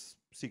has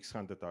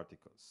 600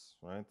 articles,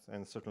 right?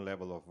 And a certain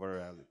level of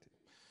virality.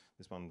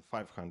 This one,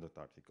 500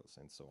 articles,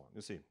 and so on.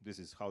 You see, this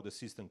is how the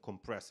system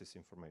compresses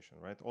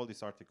information, right? All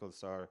these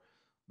articles are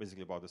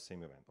basically about the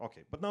same event.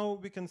 Okay, but now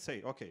we can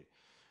say, okay,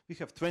 we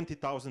have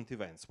 20,000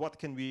 events. What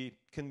can we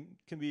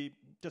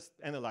just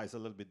analyze a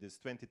little bit these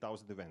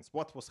 20,000 events?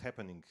 What was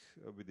happening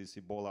with this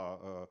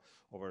Ebola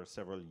over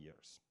several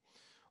years?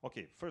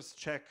 Okay, first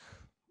check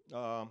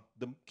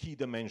the key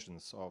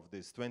dimensions of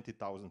these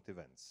 20,000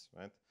 events,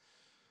 right?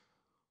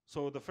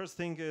 So the first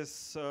thing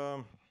is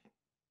to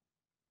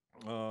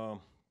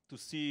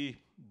see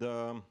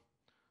the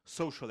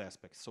social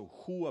aspects. So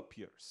who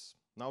appears?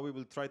 Now we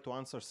will try to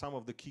answer some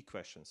of the key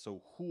questions.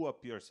 So who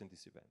appears in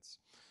these events?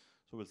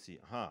 So we'll see,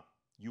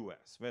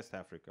 US, West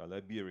Africa,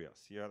 Liberia,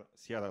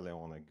 Sierra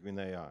Leone,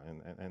 Guinea,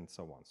 and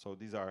so on. So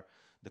these are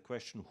the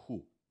question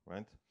who,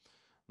 right?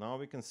 Now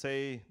we can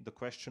say the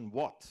question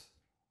what.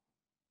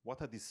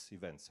 What are these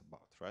events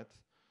about, right?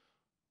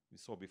 We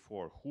saw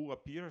before who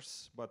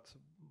appears, but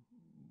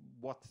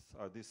what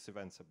are these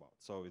events about?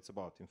 So it's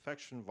about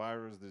infection,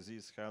 virus,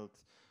 disease,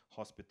 health,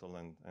 hospital,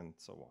 and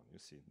so on. You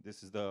see,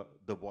 this is the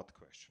what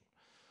question.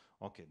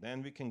 Okay,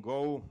 then we can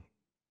go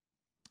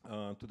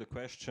to the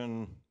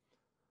question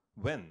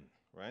when,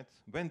 right?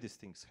 When these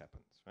things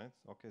happened, right?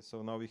 Okay,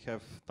 so now we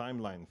have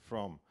timeline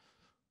from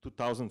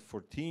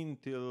 2014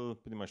 till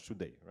pretty much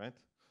today, right?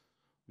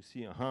 We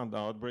see, the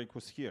outbreak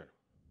was here.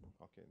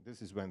 Okay,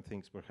 this is when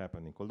things were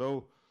happening.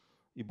 Although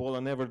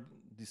Ebola never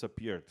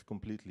disappeared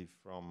completely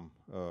from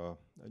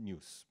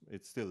news.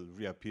 It's still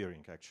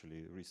reappearing,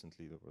 actually.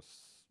 Recently, there was,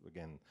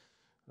 again,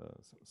 a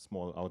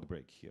small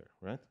outbreak here,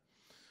 right?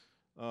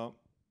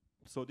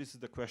 So this is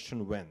the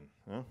question when.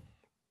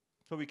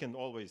 So we can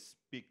always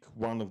pick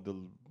one of the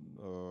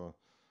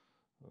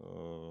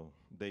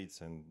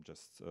dates and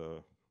just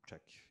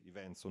check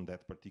events on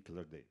that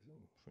particular day,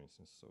 for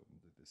instance. So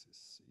this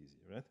is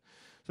easy, right?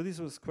 So this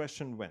was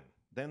question when.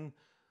 Then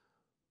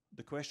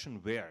the question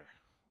where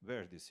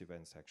these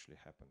events actually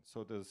happen.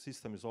 So the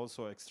system is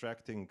also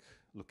extracting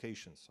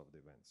locations of the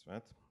events,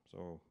 right?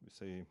 So we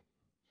say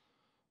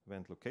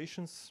event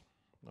locations.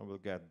 Now we'll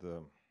get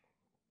the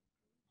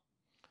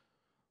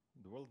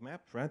world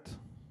map, right?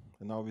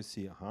 And now we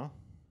see,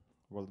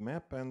 world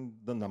map and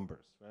the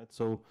numbers, right?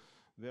 So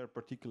where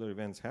particular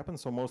events happen.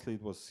 So mostly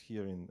it was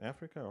here in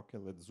Africa. Okay,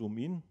 let's zoom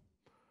in.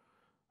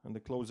 And the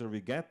closer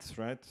we get,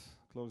 right?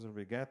 Closer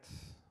we get,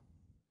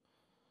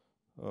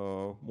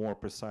 more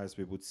precise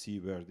we would see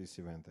where these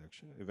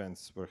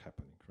events were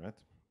happening, right?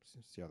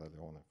 Sierra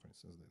Leone, for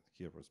instance,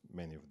 here was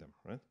many of them,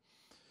 right?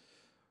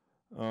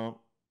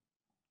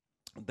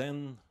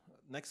 Then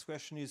next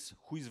question is,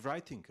 who is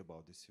writing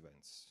about these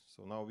events?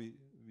 So now we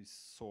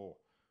saw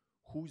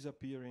who is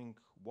appearing,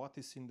 what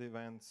is in the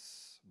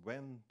events,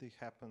 when they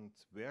happened,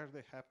 where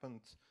they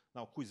happened.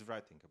 Now who is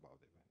writing about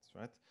the events,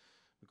 right?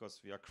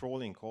 Because we are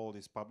crawling all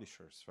these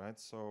publishers, right?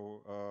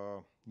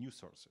 So news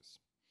sources.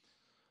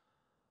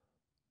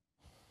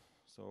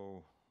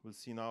 So we'll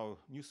see now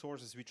news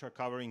sources which are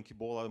covering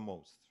Ebola the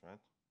most, right?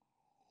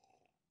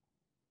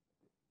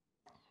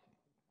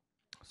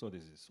 So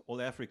this is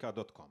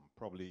allafrica.com.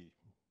 Probably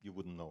you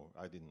wouldn't know.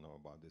 I didn't know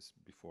about this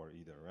before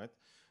either, right?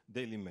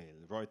 Daily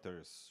Mail,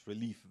 Reuters,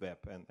 Relief Web,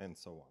 and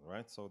so on,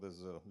 right? So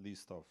there's a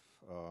list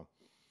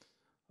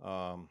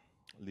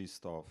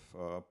of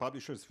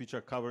publishers which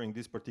are covering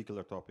this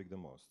particular topic the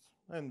most.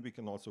 And we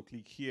can also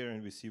click here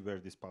and we see where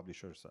these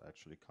publishers are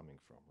actually coming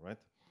from, right?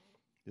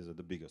 These are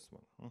the biggest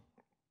one.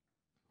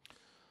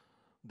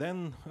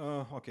 Then,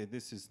 okay,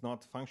 this is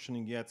not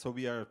functioning yet, so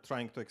we are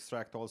trying to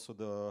extract also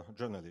the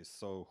journalists.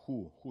 So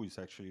who is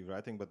actually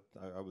writing, but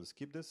I will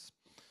skip this.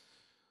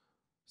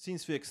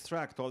 Since we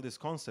extract all these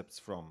concepts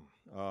from,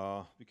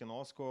 we can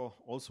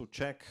also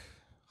check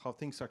how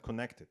things are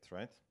connected,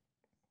 right?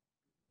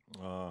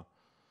 Let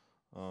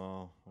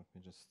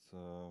me just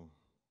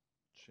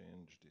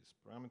change these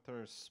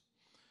parameters.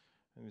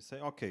 And we say,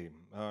 okay,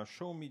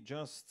 show me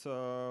just,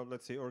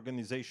 let's say,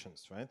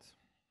 organizations, right?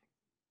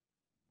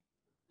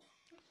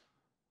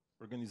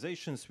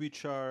 Organizations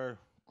which are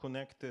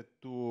connected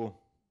to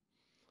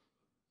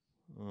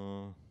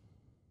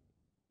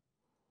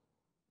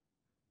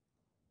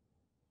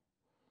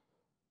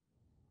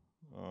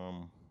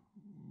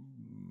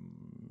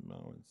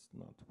no, it's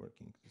not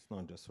working. It's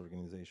not just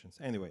organizations.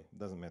 Anyway,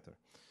 doesn't matter.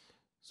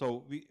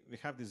 So we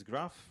have this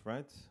graph,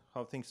 right?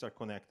 How things are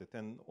connected.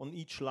 And on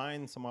each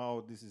line,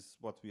 somehow, this is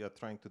what we are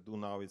trying to do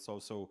now. It's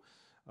also,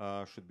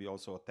 should be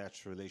also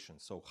attached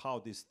relations. So how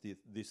these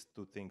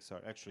two things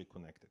are actually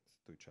connected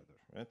to each other,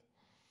 right?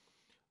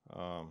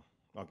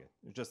 Okay,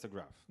 just a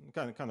graph.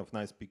 Kind of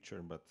nice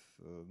picture, but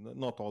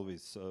not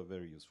always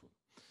very useful.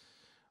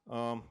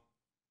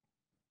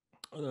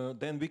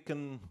 Then we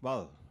can,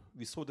 well,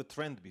 we saw the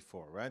trend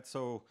before, right?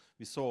 So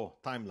we saw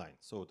timeline.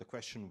 So the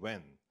question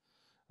when.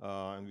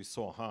 And we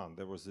saw,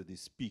 there was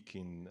this peak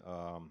in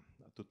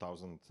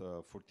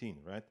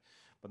 2014, right?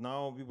 But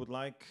now we would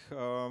like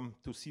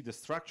to see the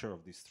structure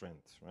of this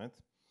trend, right?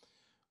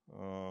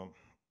 Let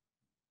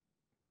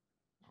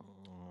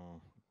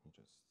me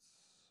just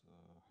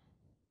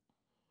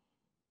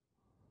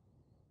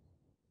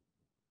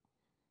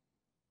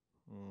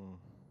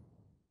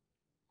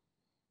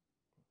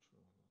not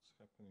sure what's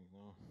happening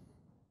now.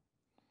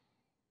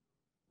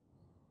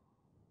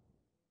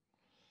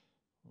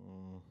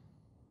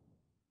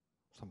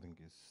 Something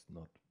is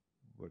not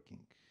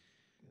working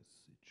as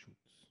it should.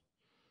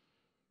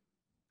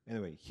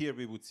 Anyway, here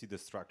we would see the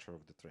structure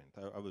of the trend.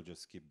 I will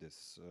just skip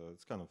this.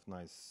 It's kind of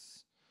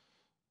nice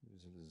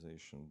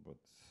visualization, but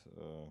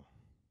I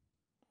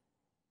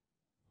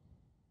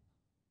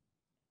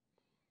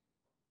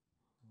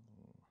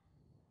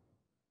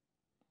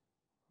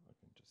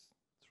can just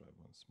try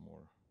once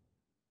more.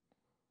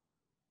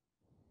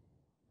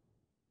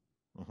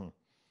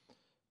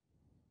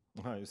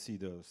 You see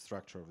the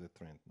structure of the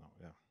trend now,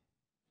 yeah.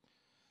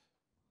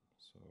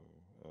 So,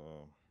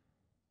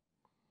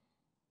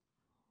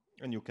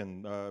 and you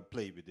can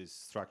play with this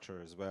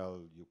structure as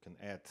well. You can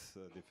add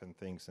different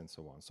things and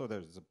so on. So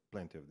there's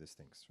plenty of these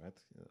things, right,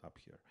 up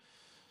here.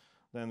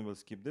 Then we'll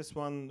skip this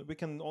one. We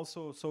can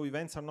also, so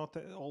events are not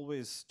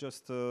always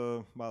just,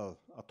 well,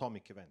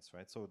 atomic events,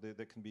 right? So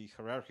they can be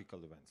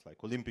hierarchical events,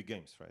 like Olympic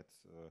Games, right?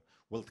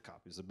 World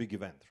Cup is a big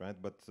event,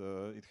 right? But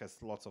it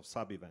has lots of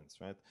sub-events,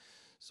 right?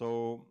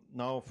 So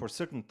now for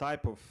certain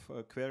type of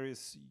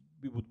queries,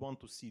 we would want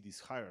to see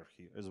this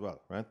hierarchy as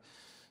well, right?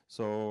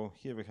 So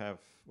here we have,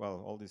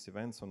 well, all these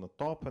events on the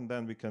top, and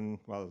then we can,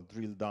 well,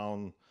 drill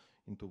down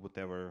into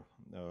whatever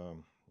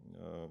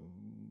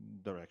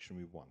direction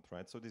we want,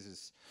 right? So this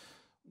is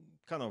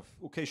kind of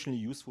occasionally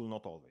useful,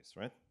 not always,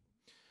 right?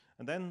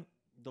 And then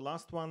the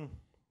last one,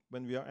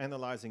 when we are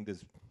analyzing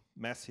these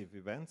massive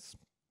events,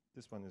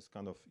 this one is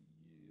kind of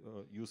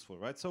useful,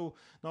 right? So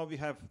now we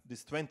have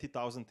these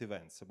 20,000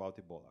 events about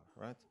Ebola,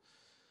 right?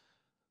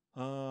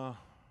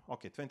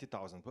 Okay,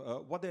 20,000.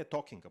 What they're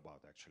talking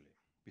about, actually,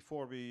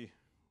 before we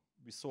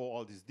we saw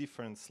all these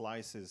different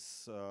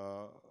slices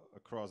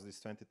across these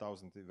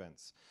 20,000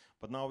 events.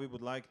 But now we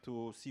would like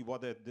to see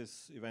what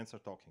these events are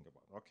talking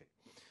about. Okay.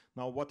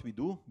 Now what we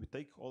do, we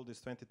take all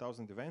these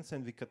 20,000 events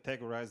and we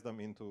categorize them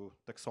into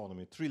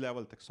taxonomy,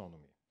 3-level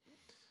taxonomy.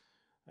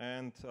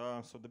 And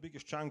so the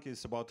biggest chunk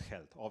is about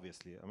health,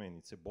 obviously. I mean,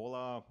 it's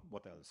Ebola,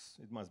 what else?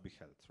 It must be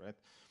health, right?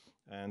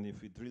 And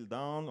if we drill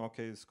down,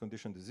 okay, it's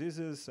conditioned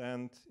diseases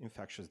and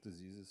infectious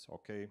diseases,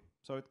 okay.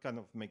 So it kind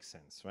of makes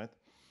sense, right?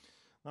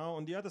 Now,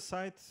 on the other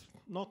side,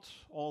 not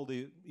all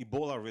the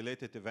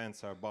Ebola-related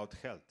events are about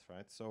health,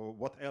 right? So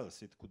what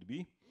else it could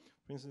be?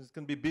 For instance, it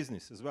can be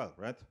business as well,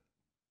 right?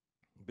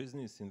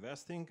 Business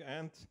investing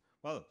and,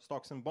 well,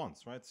 stocks and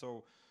bonds, right?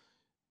 So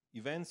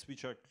events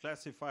which are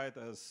classified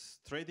as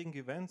trading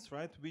events,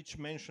 right, which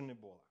mention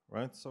Ebola,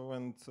 right? So,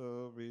 and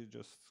we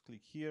just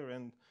click here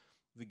and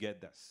we get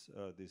this,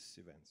 these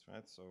events,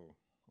 right? So,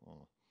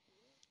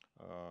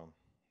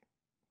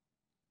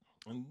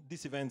 and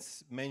these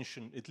events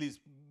mention, at least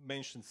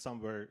mention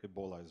somewhere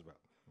Ebola as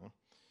well.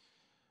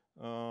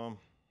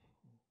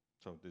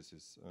 So this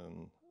is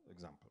an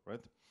example,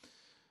 right?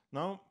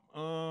 Now,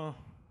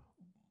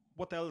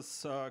 what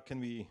else can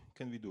we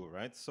do,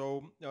 right?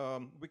 So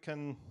we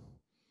can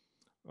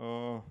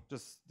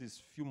just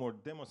these few more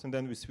demos, and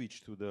then we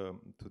switch to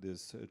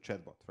this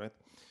chatbot, right?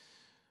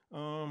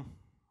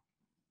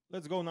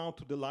 Let's go now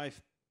to the live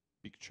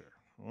picture.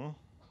 So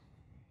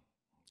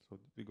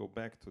we go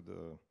back to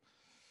the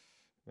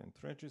event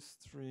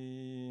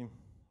registry,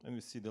 and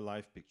we see the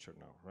live picture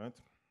now,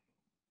 right?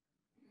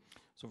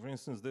 So for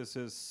instance, this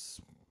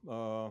is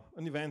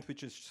an event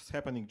which is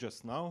happening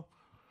just now.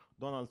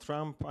 Donald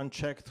Trump,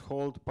 unchecked,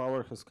 hold,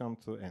 power has come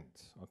to end.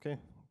 Okay,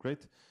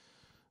 great.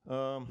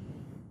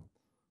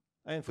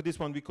 And for this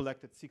one, we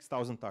collected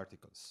 6,000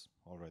 articles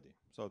already.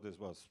 So this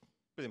was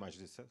pretty much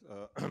this.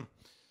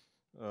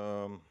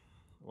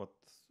 But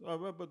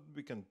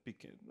we can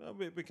pick it.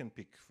 We can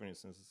pick, for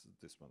instance,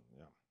 this one.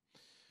 Yeah.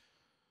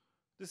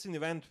 This is an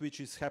event which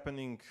is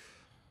happening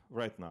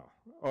right now.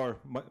 Or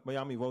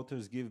Miami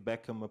voters give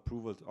Beckham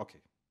approval.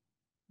 Okay,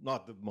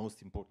 not the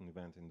most important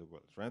event in the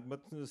world, right?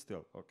 But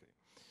still, okay.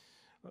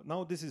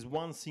 Now this is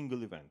one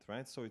single event,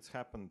 right? So it's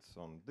happened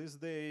on this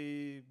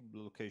day,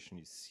 the location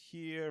is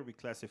here, we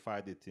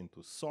classified it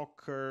into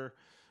soccer,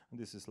 and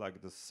this is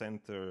like the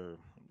center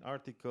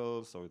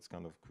article, so it's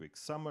kind of quick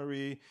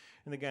summary.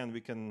 And again, we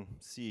can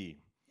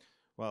see,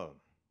 well,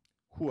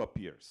 who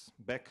appears?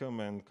 Beckham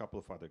and a couple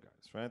of other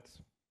guys, right?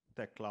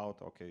 Tech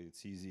Cloud, okay,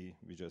 it's easy,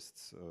 we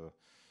just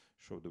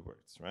show the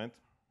words, right?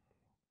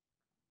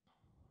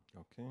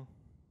 Okay,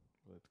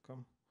 let it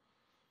come.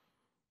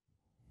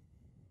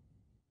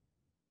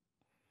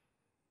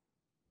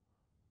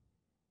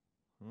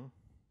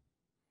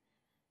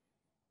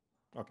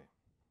 Okay,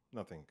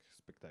 nothing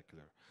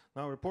spectacular.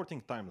 Now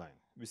reporting timeline.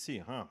 We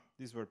see,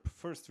 these were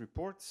first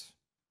reports,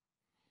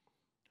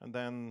 and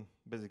then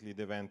basically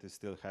the event is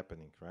still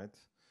happening, right?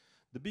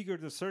 The bigger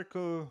the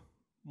circle,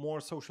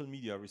 more social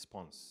media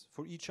response.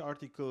 For each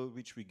article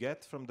which we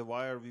get from the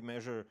wire, we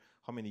measure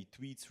how many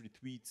tweets,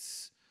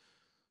 retweets,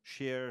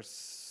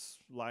 shares,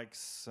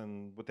 likes,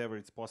 and whatever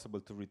it's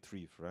possible to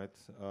retrieve, right?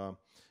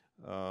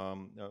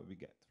 We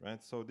get,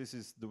 right? So this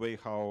is the way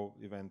how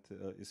event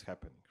is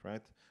happening,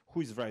 right?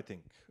 Who is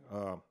writing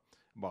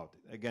about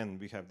it? Again,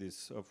 we have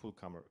this full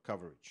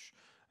coverage.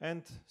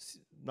 And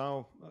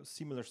now,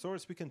 similar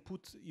source, we can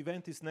put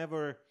event is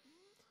never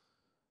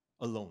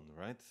alone,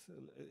 right?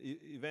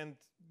 Event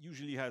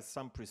usually has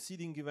some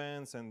preceding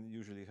events and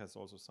usually has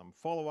also some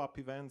follow-up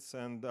events.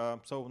 And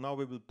so now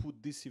we will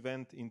put this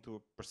event into a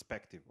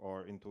perspective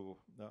or into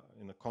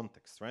in a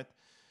context, right?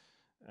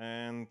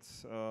 And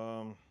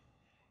similar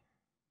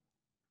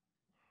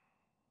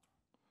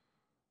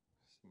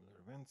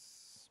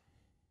events.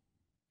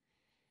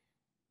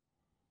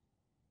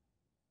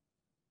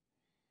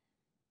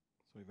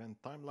 So event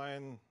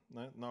timeline,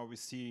 now we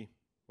see,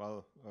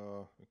 well,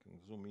 we can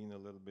zoom in a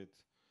little bit,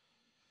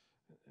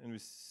 and we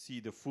see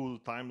the full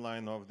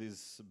timeline of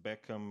this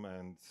Beckham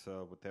and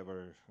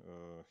whatever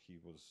he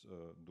was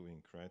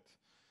doing, right?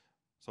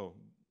 So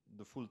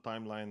the full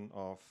timeline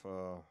of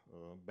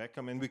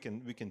Beckham, and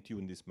we can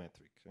tune this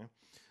metric. Yeah?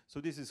 So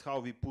this is how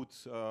we put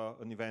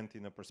an event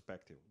in a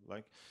perspective.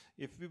 Like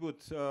if we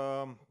would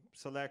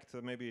select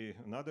maybe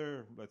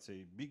another, let's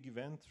say, big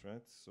event,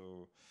 right?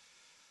 So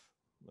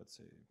let's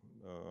say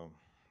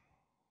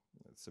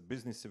it's a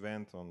business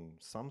event on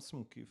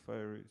Samsung, if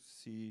I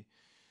see.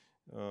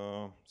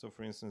 So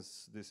for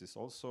instance, this is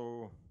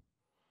also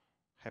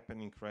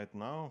happening right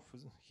now.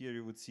 Here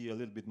you would see a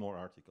little bit more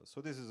articles. So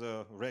this is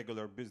a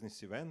regular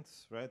business event,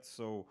 right?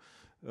 So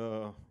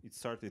it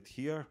started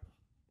here.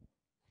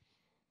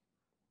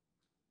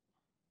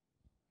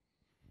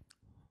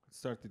 It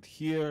started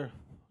here,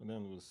 and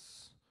then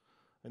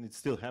and it's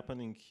still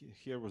happening.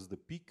 Here was the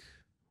peak,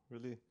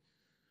 really.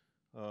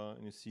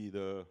 And you see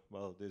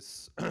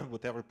this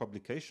whatever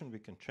publication we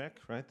can check,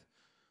 right?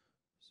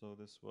 So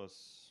this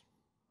was,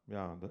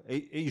 yeah, the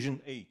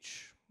Asian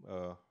Age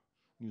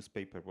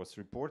newspaper was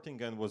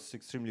reporting and was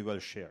extremely well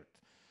shared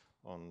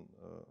on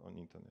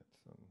internet.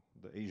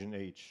 the Asian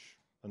age,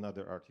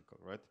 another article,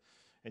 right?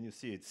 And you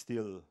see it's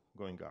still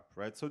going up,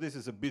 right? So this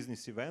is a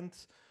business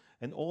event,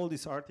 and all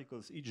these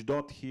articles, each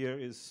dot here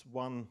is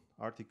one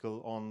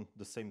article on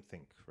the same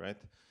thing,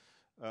 right?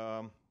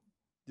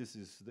 This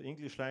is the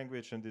English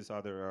language, and these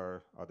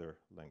are other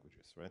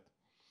languages, right?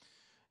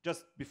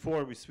 Just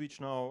before we switch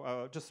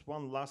now, just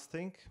one last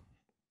thing.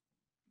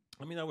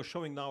 I mean, I was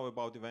showing now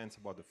about events,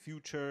 about the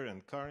future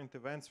and current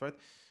events, right?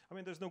 I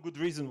mean, there's no good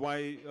reason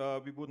why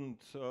we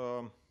wouldn't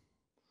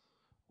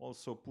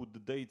also put the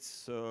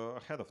dates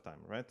ahead of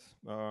time, right?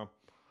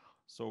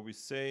 So we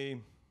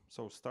say,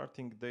 so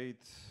starting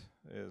date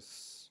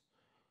is,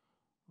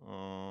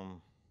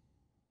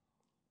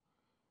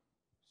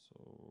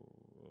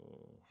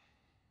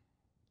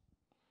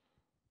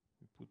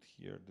 we put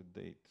here the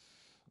date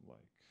like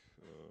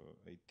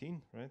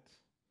 18, right?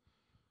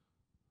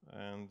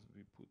 And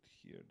we put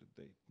here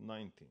the date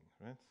 19,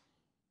 right?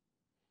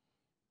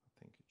 I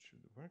think it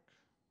should work.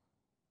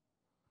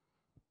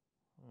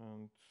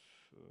 And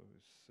we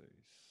say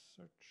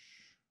search.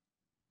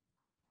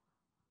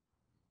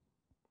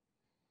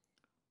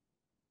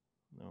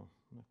 No,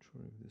 not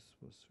sure if this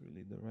was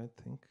really the right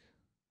thing.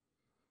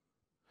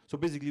 So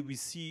basically we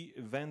see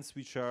events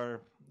which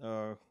are,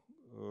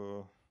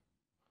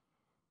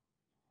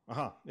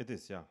 aha, it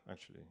is, yeah,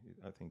 actually,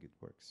 I think it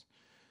works.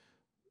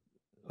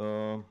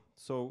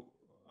 So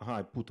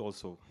I put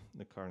also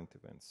the current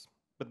events.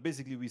 But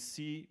basically we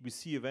see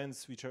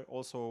events which are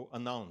also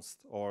announced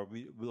or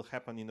will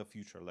happen in the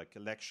future, like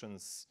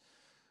elections,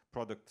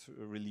 product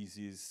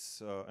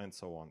releases, and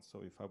so on.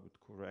 So if I would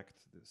correct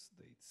these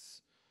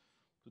dates.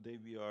 Today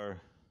we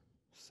are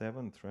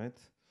 7th, right?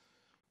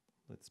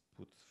 Let's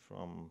put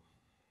from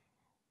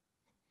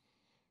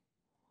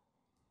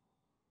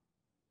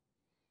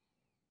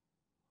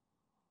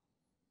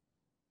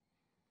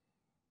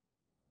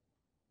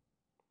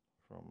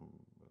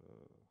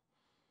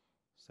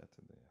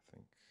Saturday, I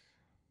think,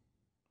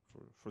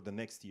 for the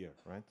next year,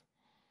 right?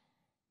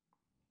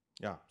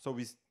 Yeah, so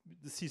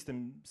the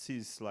system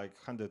sees like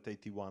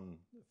 181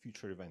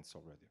 future events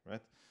already,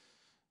 right?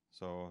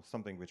 So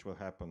something which will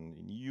happen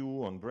in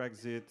EU, on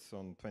Brexit,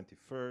 on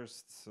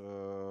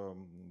 21st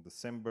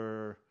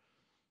December,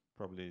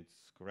 probably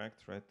it's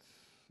correct, right?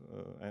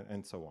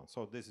 And so on.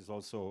 So this is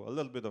also a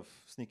little bit of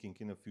sneaking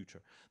in the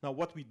future. Now,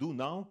 what we do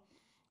now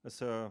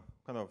as a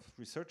kind of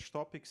research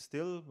topic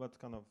still, but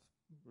kind of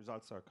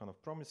results are kind of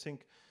promising,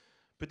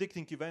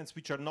 predicting events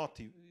which are not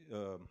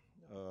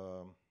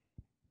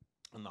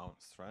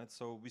announced, right?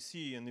 So we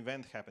see an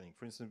event happening.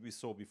 For instance, we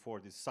saw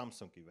before this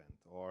Samsung event,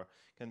 or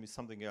can be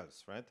something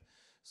else, right?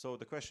 So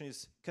the question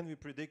is, can we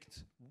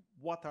predict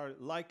what are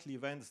likely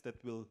events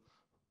that will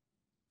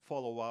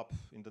follow up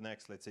in the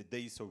next, let's say,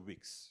 days or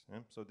weeks? Yeah?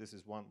 So this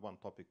is one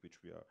topic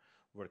which we are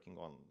working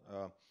on.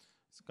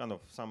 It's kind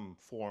of some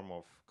form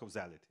of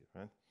causality,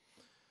 right?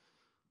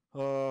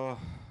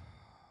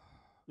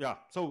 Yeah,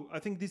 so I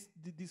think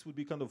this would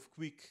be kind of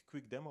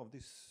quick demo of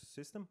this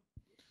system.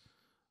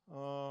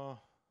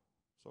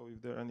 So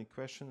if there are any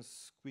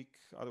questions, quick,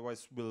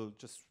 otherwise we'll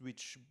just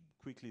switch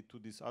quickly to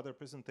this other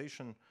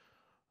presentation.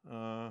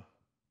 Is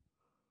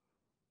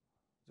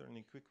there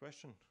any quick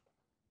question?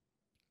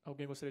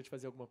 Alguém gostaria de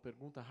fazer alguma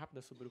pergunta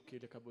rápida sobre o que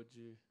ele acabou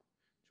de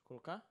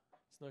colocar?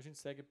 Senão a gente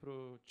segue para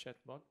o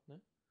chatbot,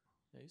 né?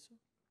 É isso?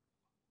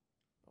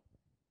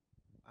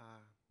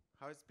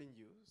 How it's been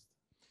used?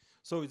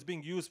 So it's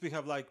being used. We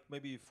have like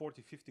maybe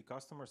 40, 50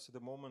 customers at the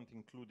moment,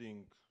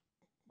 including,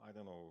 I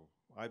don't know,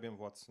 IBM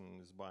Watson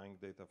is buying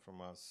data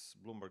from us.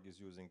 Bloomberg is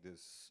using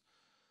this.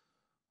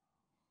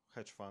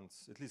 Hedge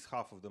funds, at least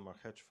half of them are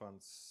hedge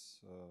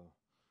funds.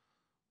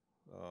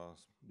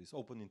 These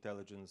open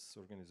intelligence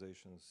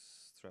organizations,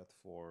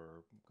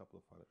 Stratfor, a couple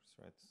of others,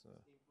 right?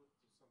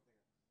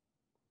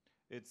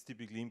 It's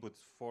typically input.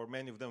 For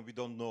many of them, we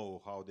don't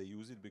know how they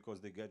use it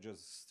because they get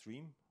just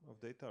stream of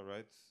data,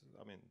 right?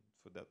 I mean,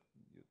 for that,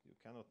 you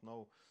cannot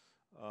know.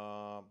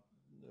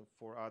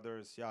 For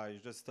others, yeah,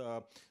 it's just,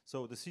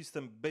 so the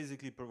system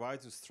basically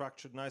provides a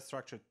nice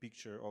structured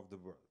picture of the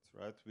world,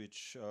 right?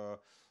 Which,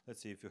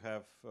 let's see, if you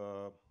have,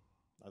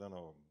 I don't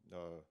know,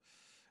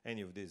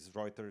 any of these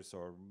Reuters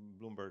or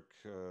Bloomberg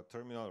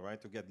terminal,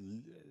 right, to get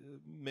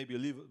maybe a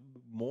little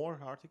more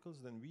articles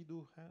than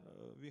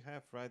we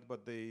have, right?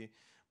 But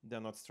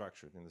they're not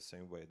structured in the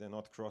same way. They're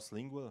not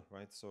cross-lingual,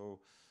 right? So,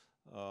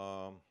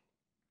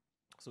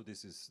 so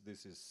this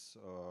is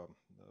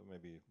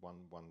maybe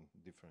one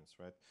difference,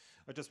 right?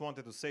 I just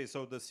wanted to say,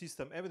 so the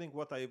system, everything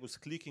what I was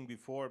clicking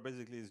before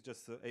basically is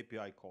just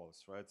API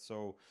calls, right?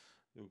 So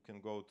you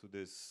can go to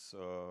this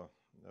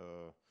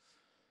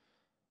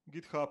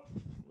GitHub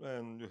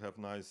and you have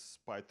nice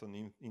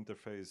Python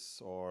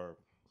interface, or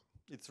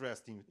it's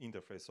REST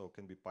interface, so it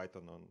can be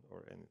Python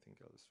or anything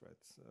else,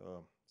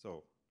 right?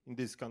 So in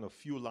this kind of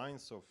few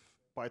lines of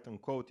Python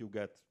code, you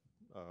get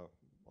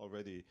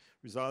already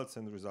results,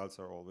 and the results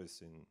are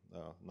always in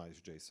nice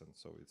JSON,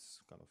 so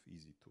it's kind of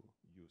easy to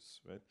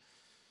use, right?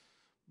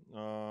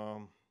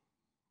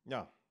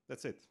 Yeah,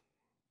 that's it.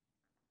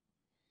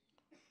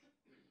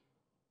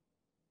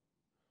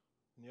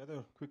 Any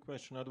other quick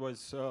question?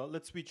 Otherwise,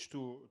 let's switch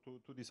to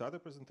this other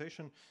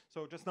presentation.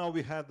 So just now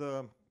we had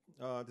a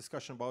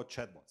discussion about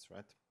chatbots,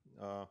 right?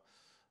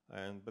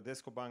 And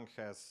Bradesco Bank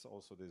has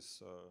also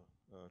this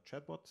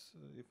chatbot,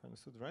 if I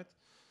understood right.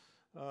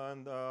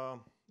 And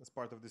as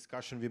part of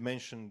discussion, we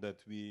mentioned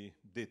that we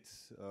did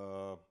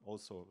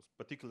also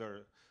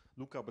particular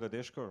Luca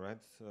Bradesco,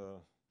 right?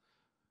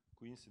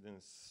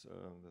 Coincidence,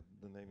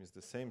 the name is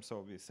the same,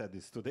 so we said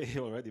this today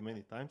already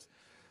many times.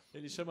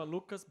 Ele chama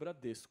Lucas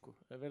Bradesco,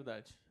 é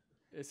verdade.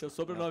 Esse é o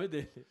sobrenome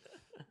dele.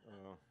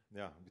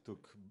 Yeah, we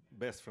took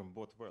best from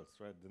both worlds,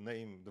 right? The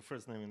name, the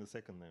first name and the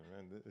second name,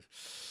 right? Kind of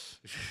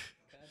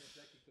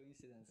like a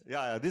coincidence.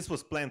 Yeah, this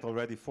was planned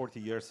already 40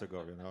 years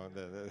ago, you know.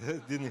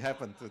 It didn't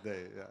happen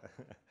today. Yeah.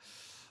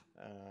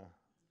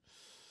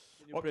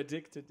 You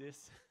predicted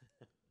this.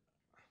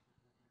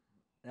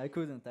 I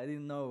couldn't. I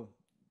didn't know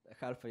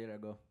half a year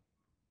ago.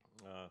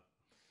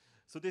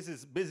 So this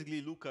is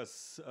basically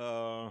Lucas'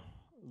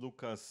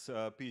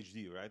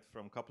 PhD, right,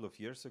 from a couple of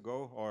years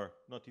ago, or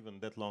not even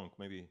that long,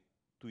 maybe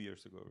 2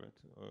 years ago, right?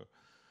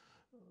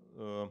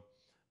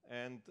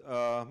 And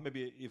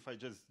maybe if I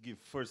just give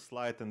first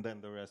slide and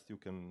then the rest you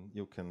can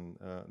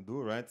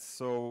do, right?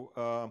 So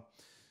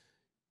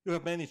you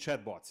have many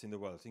chatbots in the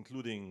world,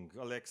 including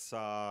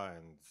Alexa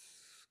and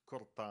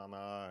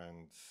Cortana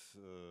and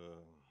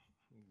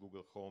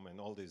Google Home and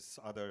all these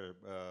other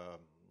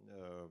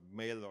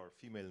male or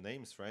female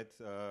names, right?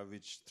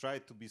 Which try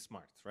to be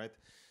smart, right?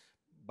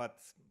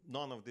 But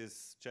none of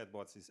these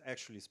chatbots is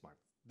actually smart.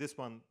 This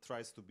one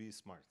tries to be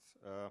smart.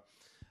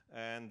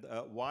 And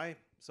why?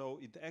 So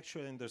it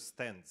actually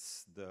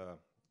understands the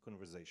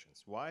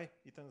conversations. Why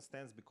it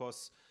understands?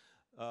 Because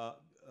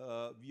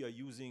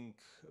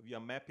we are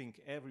mapping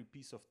every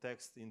piece of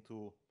text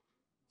into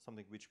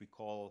something which we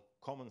call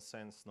common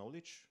sense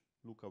knowledge.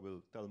 Luca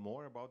will tell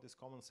more about this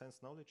common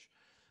sense knowledge.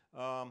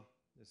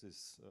 This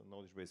is a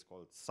knowledge base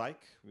called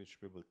Psych, which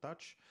we will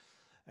touch.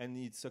 And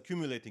it's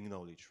accumulating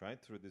knowledge, right,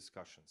 through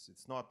discussions.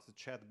 It's not a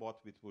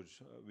chatbot which would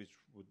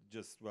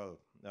just, well,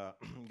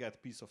 get a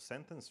piece of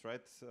sentence,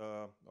 right,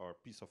 or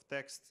piece of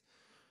text,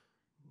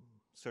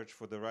 search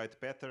for the right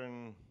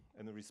pattern,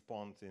 and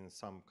respond in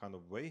some kind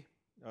of way,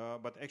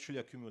 but actually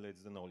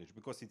accumulates the knowledge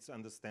because it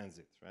understands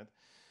it, right?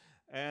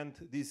 And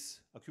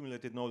this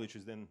accumulated knowledge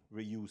is then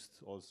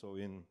reused also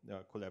in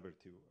a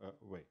collaborative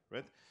way,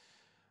 right?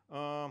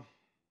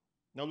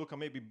 Now, Luca,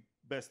 maybe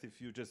best if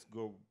you just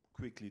go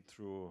quickly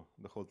through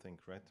the whole thing,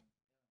 right?